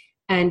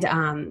 And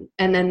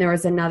then there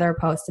was another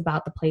post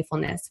about the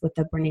playfulness with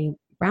the Brene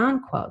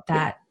Brown quote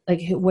that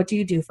like, what do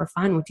you do for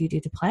fun? What do you do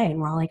to play? And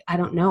we're all like, I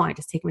don't know. I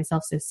just take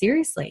myself so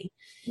seriously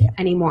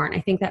anymore. And I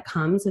think that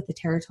comes with the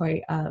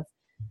territory of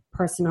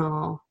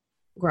personal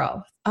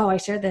growth. Oh, I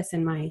shared this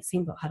in my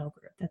Same Boat Huddle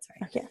group. That's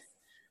right.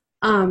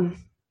 Okay.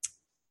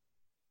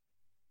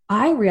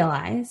 I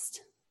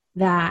realized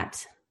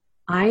that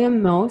I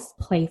am most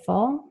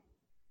playful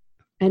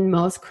and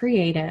most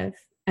creative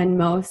and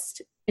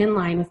most in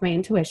line with my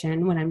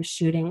intuition when I'm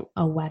shooting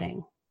a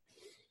wedding.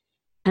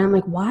 And I'm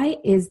like, why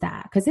is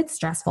that? Because it's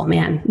stressful,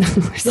 man.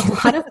 There's a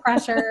lot of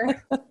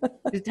pressure.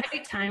 There's a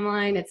tight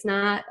timeline. It's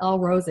not all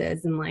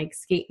roses and like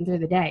skating through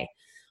the day.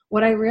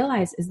 What I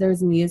realized is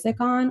there's music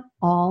on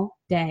all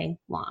day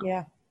long.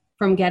 Yeah.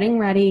 From getting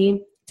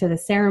ready to the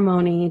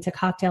ceremony to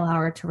cocktail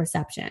hour to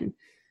reception.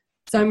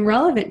 So I'm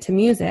relevant to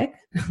music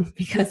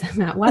because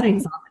I'm at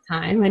weddings all the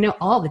time. I know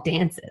all the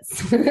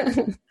dances.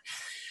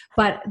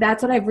 But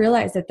that's what I've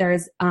realized, that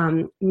there's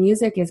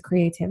music is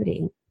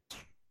creativity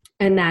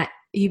and that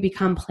you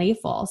become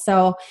playful.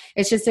 So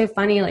it's just so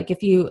funny. Like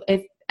if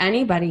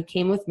anybody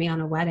came with me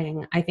on a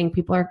wedding, I think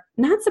people are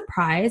not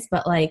surprised,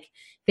 but like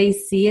they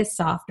see a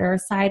softer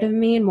side of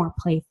me and more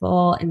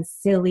playful and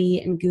silly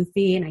and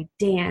goofy, and I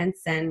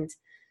dance and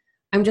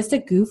I'm just a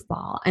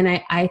goofball. And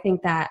I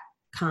think that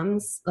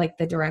comes, like,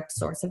 the direct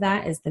source of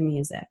that is the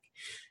music.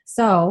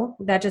 So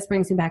that just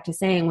brings me back to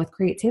saying, with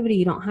creativity,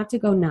 you don't have to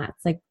go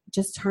nuts. Like,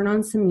 just turn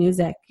on some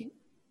music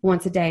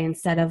once a day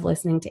instead of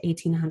listening to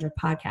 1,800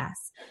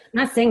 podcasts.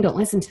 I'm not saying don't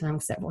listen to them,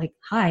 except like,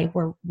 hi,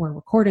 we're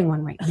recording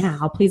one right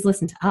now. Please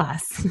listen to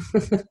us.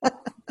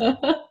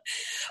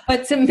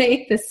 But to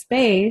make the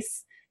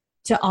space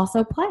to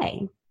also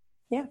play.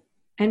 Yeah.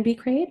 And be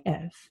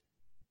creative.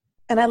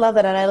 And I love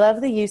that. And I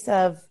love the use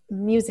of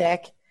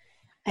music.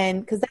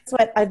 And because that's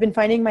what I've been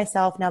finding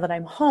myself now that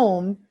I'm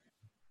home,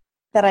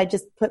 that I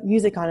just put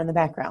music on in the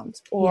background.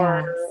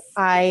 Or Yes.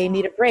 I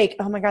need a break.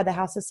 Oh my God, the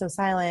house is so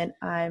silent.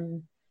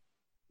 I'm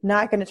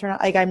not going to turn on,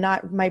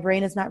 like, my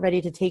brain is not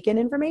ready to take in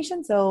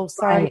information. So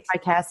sorry, Right.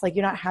 podcast, like,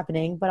 you're not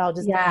happening, but I'll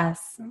just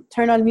Yes.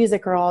 turn on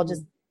music, or I'll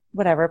just,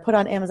 whatever, put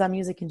on Amazon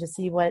Music and just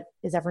see what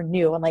is ever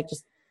new. And like,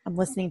 just, I'm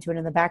listening to it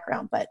in the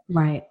background. But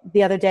Right.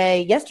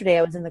 yesterday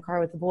I was in the car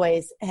with the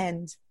boys,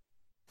 and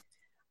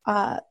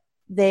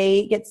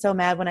they get so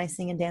mad when I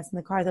sing and dance in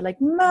the car. They're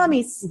like,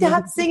 Mommy,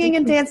 stop singing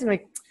and dancing. I'm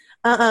like,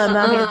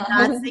 Mommy,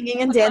 I'm not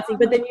singing and dancing.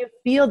 But then you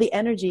feel the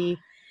energy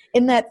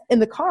in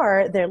the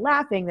car. They're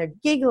laughing, they're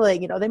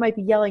giggling, they might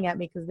be yelling at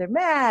me because they're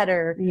mad,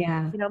 or,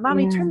 Yeah.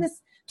 Mommy, Yeah.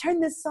 turn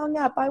this song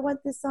up. I want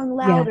this song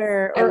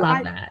louder. Yes. I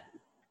love that.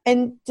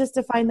 And just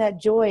to find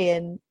that joy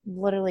in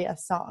literally a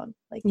song,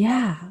 like,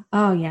 Yeah.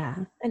 Oh yeah.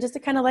 and just to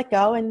kind of let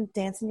go and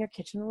dance in your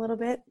kitchen a little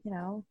bit,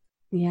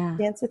 Yeah.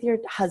 dance with your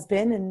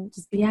husband and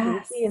just be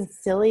Yes. goofy and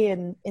silly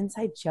and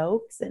inside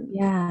jokes. And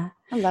Yeah.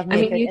 I love I me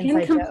a mean, good you can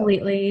inside joke.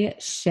 completely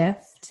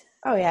shift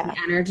Oh yeah.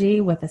 the energy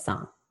with a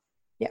song.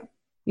 Yeah.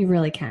 You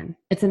really can.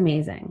 It's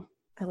amazing.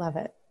 I love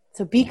it.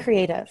 So be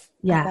creative.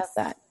 Yes. I love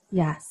that.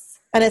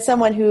 Yes. And as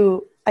someone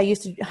who I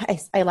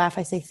laugh,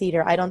 I say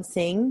theater. I don't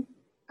sing,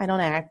 I don't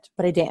act,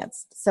 but I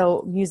danced.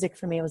 So music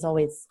for me was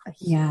always a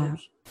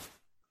huge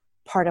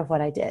part of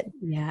what I did.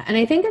 Yeah. And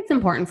I think it's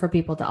important for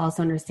people to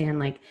also understand,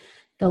 like,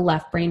 the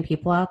left brain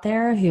people out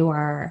there who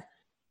are,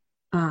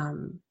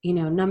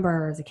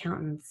 numbers,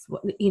 accountants,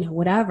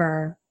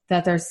 whatever,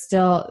 that there's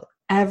still,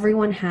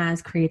 everyone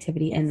has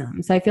creativity in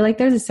them. So I feel like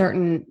there's a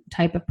certain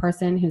type of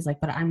person who's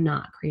like, but I'm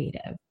not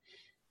creative,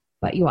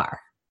 but you are.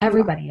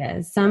 Everybody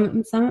is.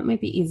 Some it might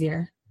be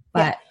easier,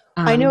 but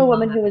I know a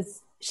woman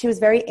she was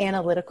very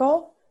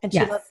analytical, and she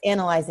Yes. loved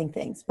analyzing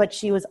things, but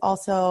she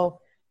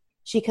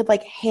could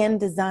like hand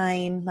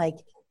design like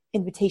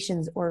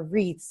invitations or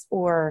wreaths,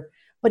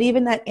 but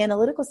even that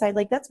analytical side,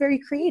 like, that's very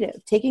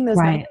creative. Taking those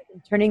Right. numbers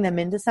and turning them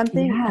into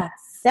something,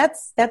 Yes.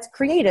 that's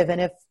creative.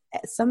 And if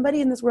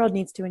somebody in this world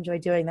needs to enjoy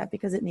doing that,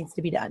 because it needs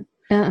to be done.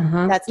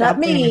 Uh-huh. That's not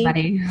me.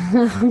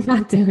 I'm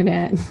not doing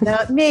it.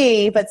 Not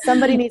me, but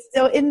somebody needs.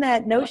 So in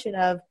that notion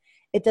of,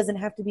 it doesn't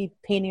have to be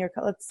painting or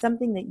color. It's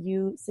something that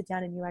you sit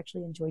down and you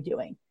actually enjoy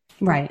doing.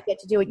 Right. You get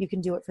to do it. You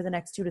can do it for the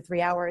next 2 to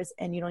 3 hours,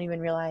 and you don't even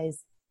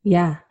realize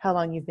Yeah. how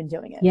long you've been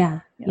doing it.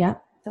 Yeah. You know?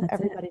 Yep. So That's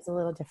everybody's a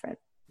little different.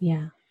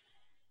 Yeah.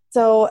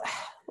 So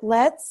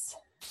let's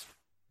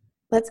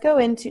go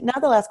into,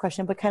 not the last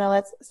question, but kind of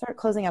let's start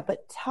closing up.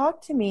 But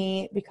talk to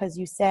me, because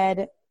you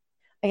said,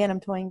 again, I'm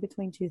toying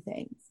between two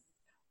things,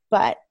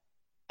 but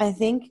I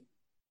think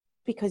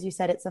because you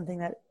said it's something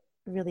that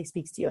really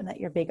speaks to you and that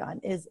you're big on,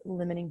 is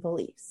limiting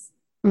beliefs.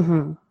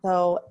 Mm-hmm.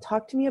 So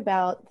talk to me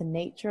about the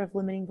nature of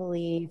limiting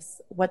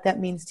beliefs, what that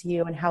means to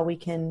you, and how we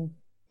can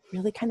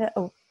really kind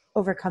of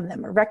overcome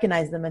them, or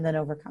recognize them and then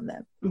overcome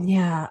them.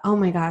 Yeah. Oh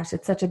my gosh.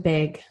 It's such a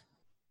big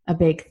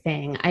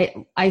thing.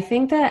 I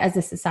think that as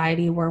a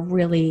society, we're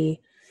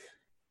really,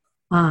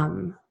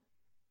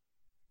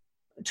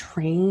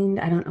 trained.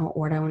 I don't know what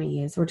word I want to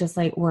use. We're just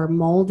like, we're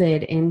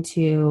molded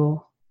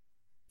into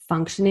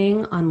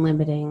functioning on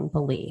limiting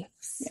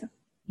beliefs.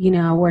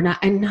 Yeah. We're not,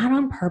 and not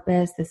on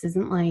purpose. This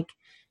isn't like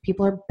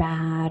people are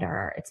bad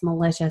or it's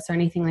malicious or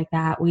anything like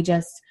that. We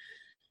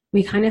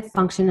kind of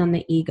function on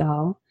the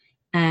ego,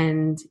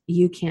 and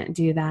you can't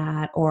do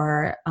that.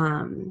 Or,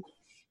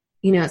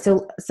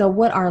 so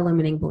what are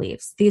limiting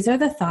beliefs? These are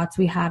the thoughts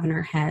we have in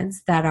our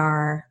heads that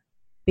are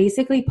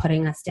basically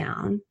putting us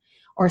down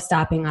or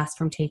stopping us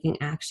from taking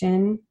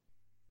action,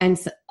 and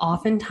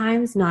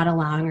oftentimes not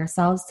allowing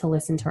ourselves to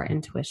listen to our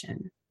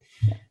intuition.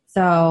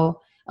 So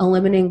a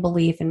limiting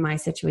belief in my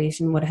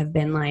situation would have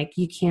been like,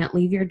 you can't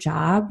leave your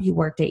job. You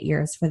worked 8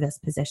 years for this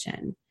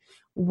position.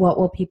 What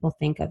will people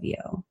think of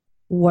you?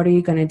 What are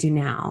you going to do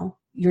now?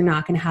 You're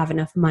not going to have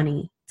enough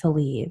money to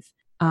leave.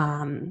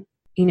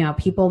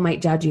 People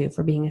might judge you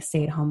for being a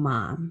stay-at-home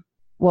mom.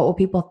 What will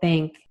people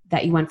think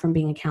that you went from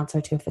being a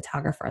counselor to a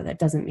photographer? That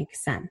doesn't make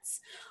sense.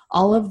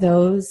 All of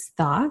those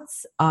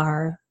thoughts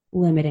are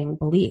limiting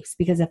beliefs,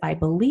 because if I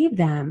believe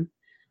them,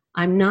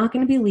 I'm not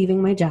going to be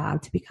leaving my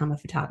job to become a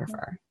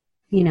photographer,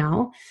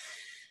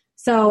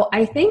 So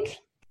I think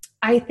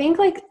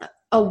like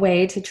a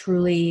way to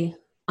truly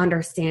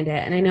understand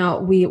it. And I know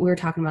we were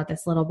talking about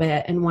this a little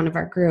bit in one of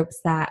our groups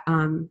that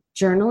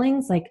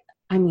journaling's like,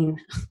 I mean,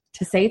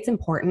 to say it's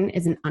important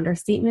is an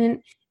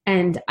understatement.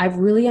 And I've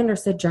really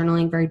understood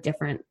journaling very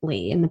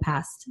differently in the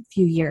past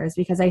few years,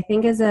 because I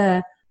think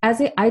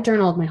I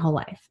journaled my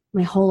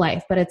whole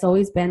life, but it's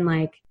always been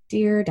like,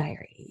 dear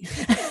diary,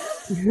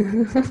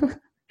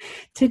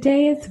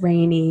 today it's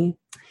rainy.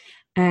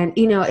 And,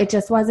 it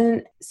just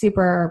wasn't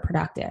super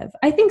productive.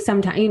 I think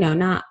sometimes,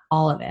 not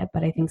all of it,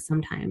 but I think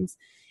sometimes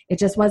it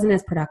just wasn't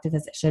as productive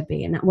as it should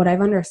be. And what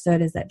I've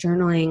understood is that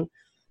journaling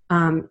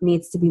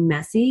needs to be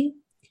messy.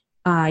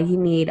 You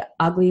need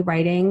ugly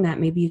writing that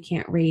maybe you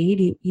can't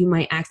read. You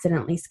might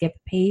accidentally skip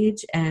a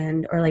page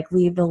or like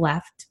leave the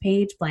left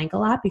page blank a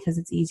lot because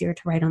it's easier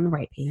to write on the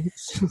right page.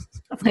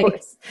 Of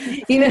course.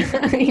 You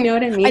know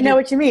what I mean? I know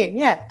what you mean.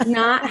 Yeah.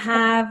 Not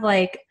have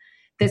like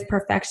this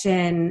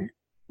perfection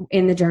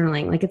in the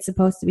journaling. Like, it's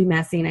supposed to be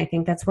messy. And I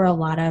think that's where a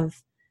lot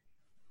of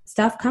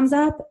stuff comes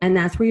up. And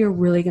that's where you're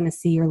really going to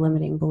see your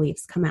limiting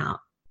beliefs come out.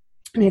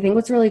 And I think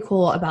what's really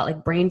cool about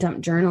like brain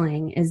dump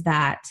journaling is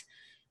that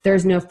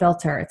there's no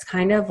filter. It's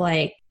kind of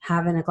like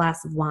having a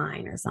glass of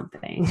wine or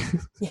something.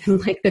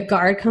 Like the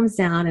guard comes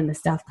down and the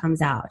stuff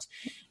comes out.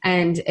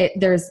 And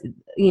there's,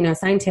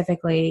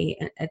 scientifically,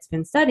 it's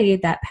been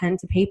studied that pen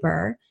to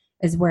paper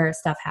is where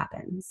stuff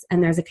happens.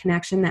 And there's a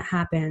connection that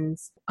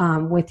happens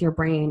with your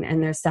brain.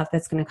 And there's stuff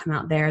that's going to come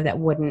out there that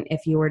wouldn't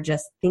if you were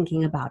just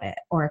thinking about it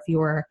or if you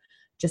were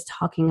just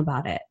talking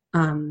about it,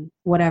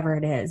 whatever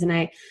it is.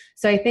 And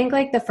so I think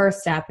like the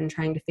first step in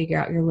trying to figure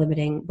out your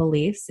limiting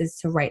beliefs is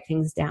to write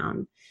things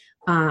down.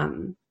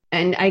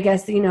 And I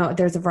guess,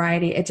 there's a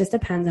variety. It just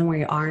depends on where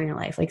you are in your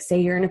life. Like,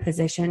 say you're in a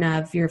position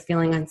of you're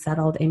feeling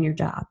unsettled in your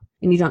job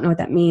and you don't know what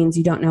that means.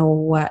 You don't know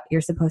what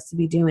you're supposed to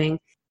be doing.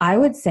 I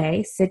would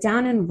say sit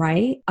down and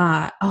write.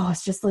 I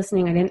was just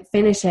listening. I didn't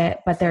finish it,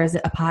 but there's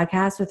a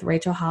podcast with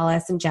Rachel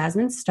Hollis and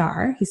Jasmine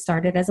Starr, who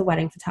started as a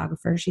wedding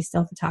photographer. She's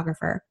still a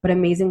photographer, but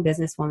amazing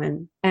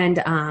businesswoman. And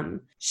I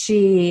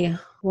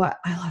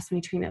lost my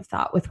train of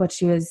thought with what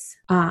she was,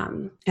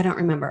 I don't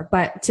remember,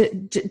 but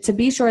to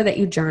be sure that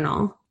you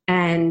journal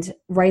and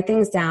write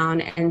things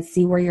down and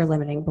see where your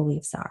limiting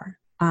beliefs are.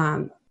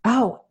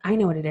 I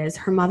know what it is.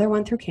 Her mother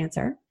went through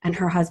cancer and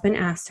her husband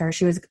asked her,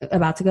 she was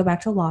about to go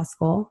back to law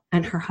school,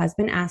 and her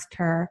husband asked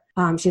her,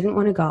 she didn't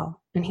want to go.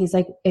 And he's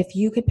like, if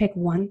you could pick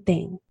one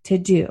thing to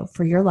do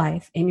for your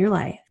life, in your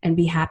life, and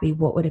be happy,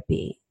 what would it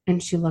be?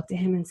 And she looked at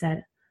him and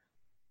said,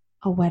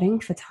 a wedding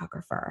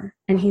photographer.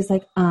 And he's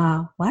like,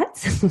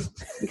 what?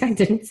 I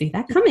didn't see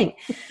that coming.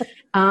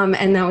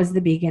 And that was the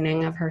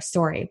beginning of her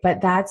story.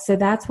 But that's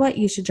what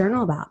you should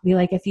journal about. Be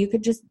like, if you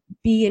could just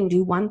be and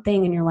do one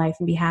thing in your life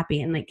and be happy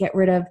and like get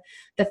rid of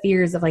the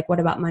fears of like, what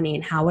about money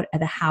and how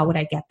would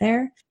I get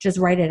there? Just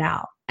write it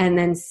out and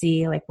then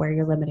see like where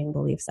your limiting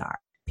beliefs are.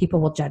 People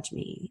will judge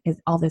me, is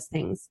all those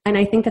things. And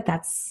I think that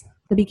that's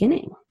the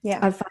beginning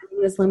of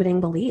finding those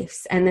limiting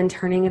beliefs and then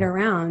turning it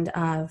around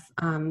of,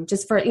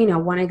 just for,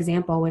 one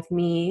example with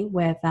me,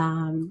 with,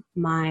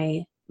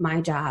 my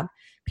job,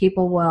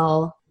 people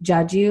will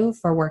judge you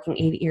for working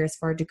 8 years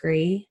for a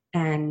degree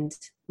and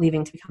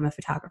leaving to become a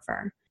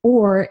photographer.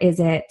 Or is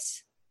it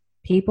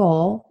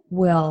people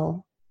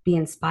will be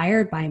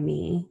inspired by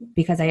me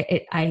because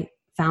I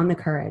found the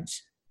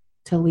courage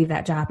to leave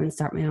that job and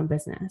start my own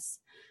business.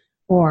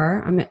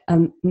 Or I'm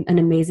an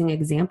amazing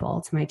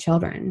example to my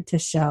children to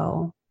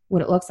show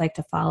what it looks like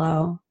to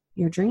follow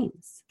your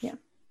dreams. Yeah.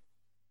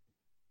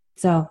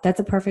 So that's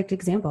a perfect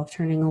example of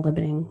turning a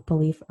limiting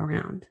belief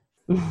around.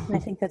 I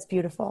think that's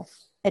beautiful.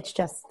 It's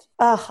just,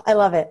 I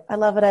love it. I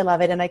love it. I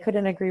love it. And I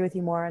couldn't agree with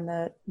you more on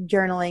the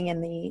journaling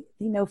and the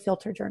no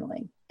filter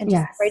journaling and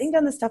just writing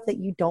down the stuff that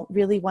you don't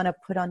really want to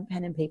put on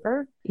pen and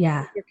paper.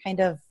 Yeah. You're kind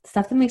of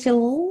stuff that makes you a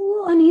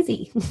little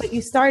uneasy, but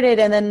you started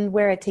and then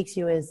where it takes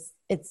you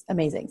it's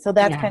amazing. So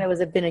that's kind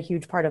of been a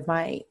huge part of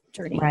my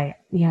journey. Right.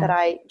 Yeah. That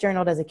I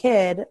journaled as a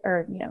kid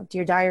or,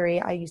 Dear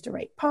Diary. I used to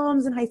write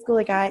poems in high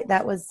school.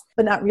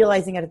 But not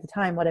realizing it at the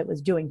time what it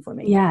was doing for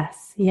me.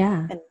 Yes.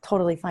 Yeah. And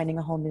totally finding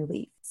a whole new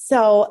leaf.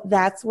 So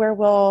that's where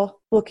we'll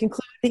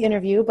conclude the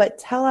interview, but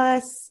tell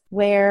us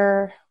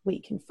where we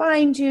can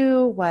find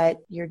you, what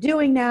you're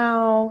doing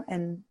now.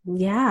 And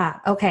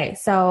okay.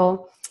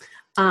 So,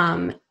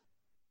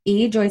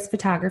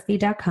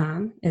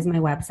 ejoycephotography.com is my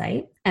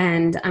website.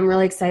 And I'm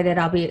really excited.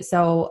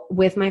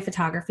 With my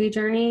photography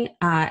journey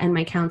and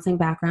my counseling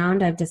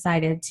background, I've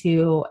decided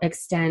to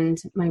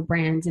extend my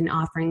brand in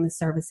offering the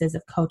services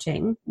of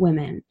coaching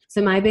women.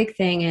 So my big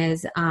thing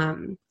is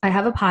I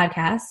have a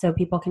podcast so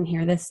people can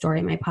hear this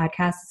story. My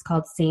podcast is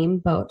called Same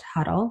Boat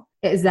Huddle.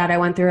 Is that I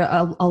went through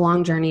a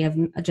long journey of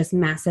just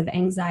massive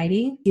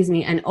anxiety,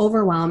 and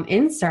overwhelm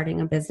in starting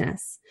a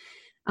business.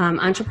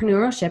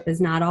 Entrepreneurship is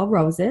not all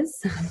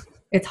roses.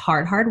 It's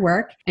hard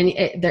work, and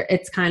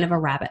it's kind of a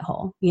rabbit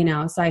hole,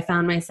 So I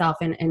found myself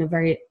in a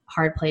very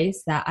hard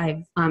place that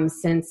I've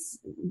since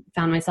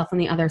found myself on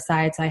the other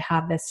side. So I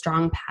have this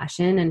strong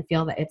passion and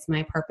feel that it's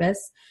my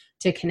purpose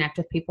to connect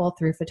with people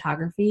through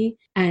photography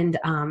and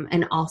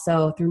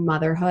also through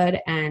motherhood,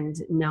 and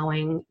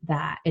knowing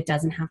that it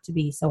doesn't have to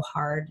be so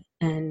hard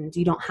and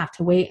you don't have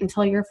to wait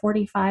until you're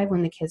 45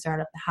 when the kids are out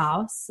of the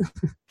house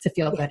to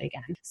feel good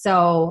again.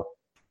 So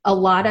a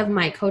lot of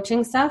my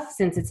coaching stuff,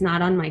 since it's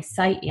not on my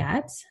site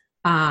yet,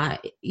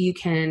 you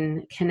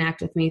can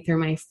connect with me through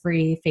my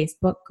free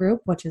Facebook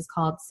group, which is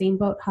called Same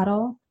Boat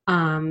Huddle.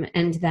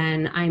 And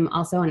then I'm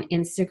also on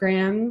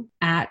Instagram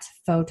at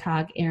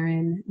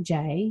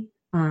PhotogErinJ.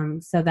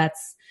 So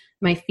that's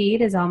my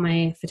feed is all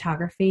my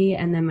photography,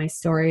 and then my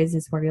stories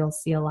is where you'll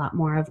see a lot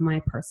more of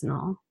my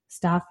personal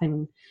stuff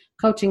and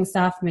coaching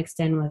stuff mixed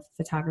in with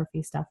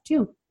photography stuff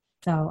too.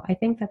 So I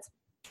think that's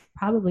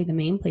probably the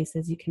main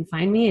places you can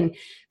find me. And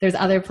there's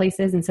other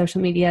places and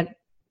social media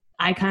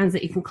icons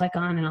that you can click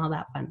on and all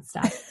that fun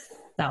stuff.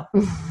 So,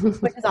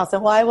 which is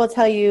awesome. Well, I will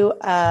tell you,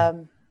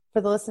 for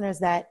the listeners,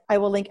 that I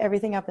will link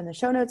everything up in the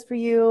show notes for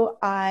you.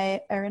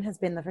 Erin has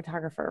been the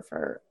photographer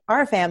for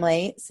our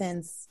family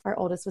since our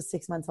oldest was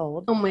 6 months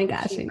old. Oh my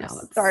gosh, I know.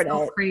 It's started.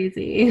 So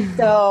crazy.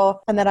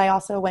 So, and then I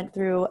also went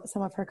through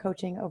some of her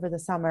coaching over the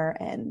summer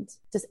and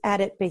just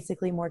added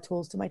basically more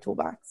tools to my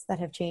toolbox that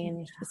have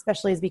changed,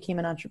 especially as I became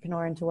an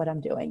entrepreneur into what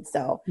I'm doing.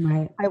 So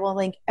I will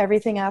link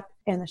everything up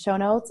in the show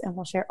notes, and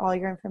we'll share all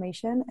your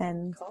information.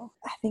 And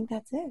I think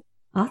that's it.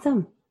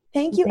 Awesome.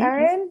 Thank you,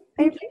 Erin.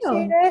 I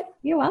appreciate it.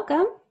 You're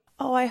welcome.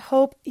 Oh, I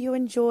hope you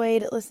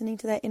enjoyed listening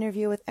to that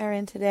interview with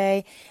Erin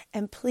today.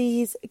 And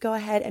please go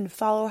ahead and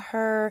follow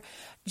her.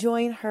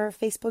 Join her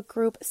Facebook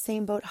group,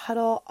 Same Boat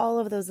Huddle. All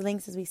of those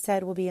links, as we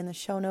said, will be in the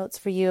show notes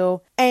for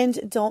you.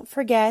 And don't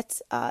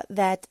forget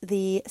that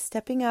the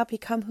Stepping Up,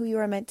 Become Who You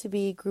Are Meant to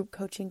Be group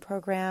coaching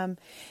program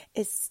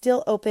is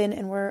still open.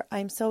 And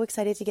I'm so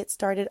excited to get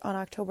started on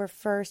October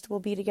 1st. We'll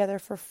be together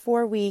for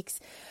 4 weeks.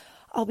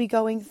 I'll be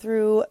going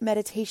through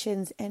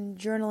meditations and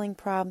journaling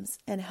prompts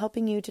and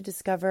helping you to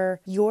discover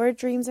your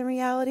dreams and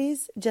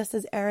realities, just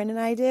as Erin and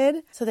I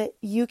did, so that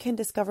you can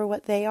discover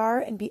what they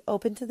are and be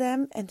open to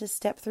them, and to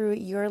step through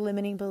your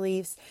limiting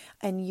beliefs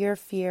and your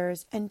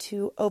fears, and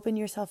to open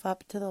yourself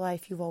up to the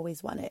life you've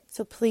always wanted.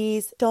 So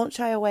please don't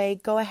shy away.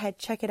 Go ahead,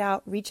 check it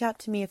out. Reach out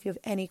to me if you have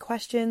any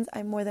questions.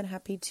 I'm more than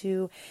happy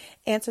to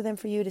answer them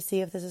for you to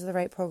see if this is the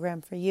right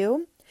program for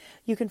you.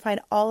 You can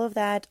find all of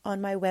that on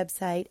my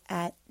website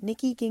at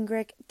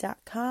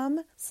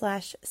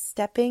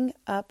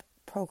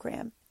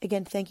nikkigingrich.com/steppingupprogram.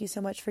 Again, thank you so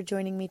much for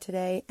joining me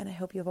today, and I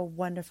hope you have a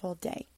wonderful day.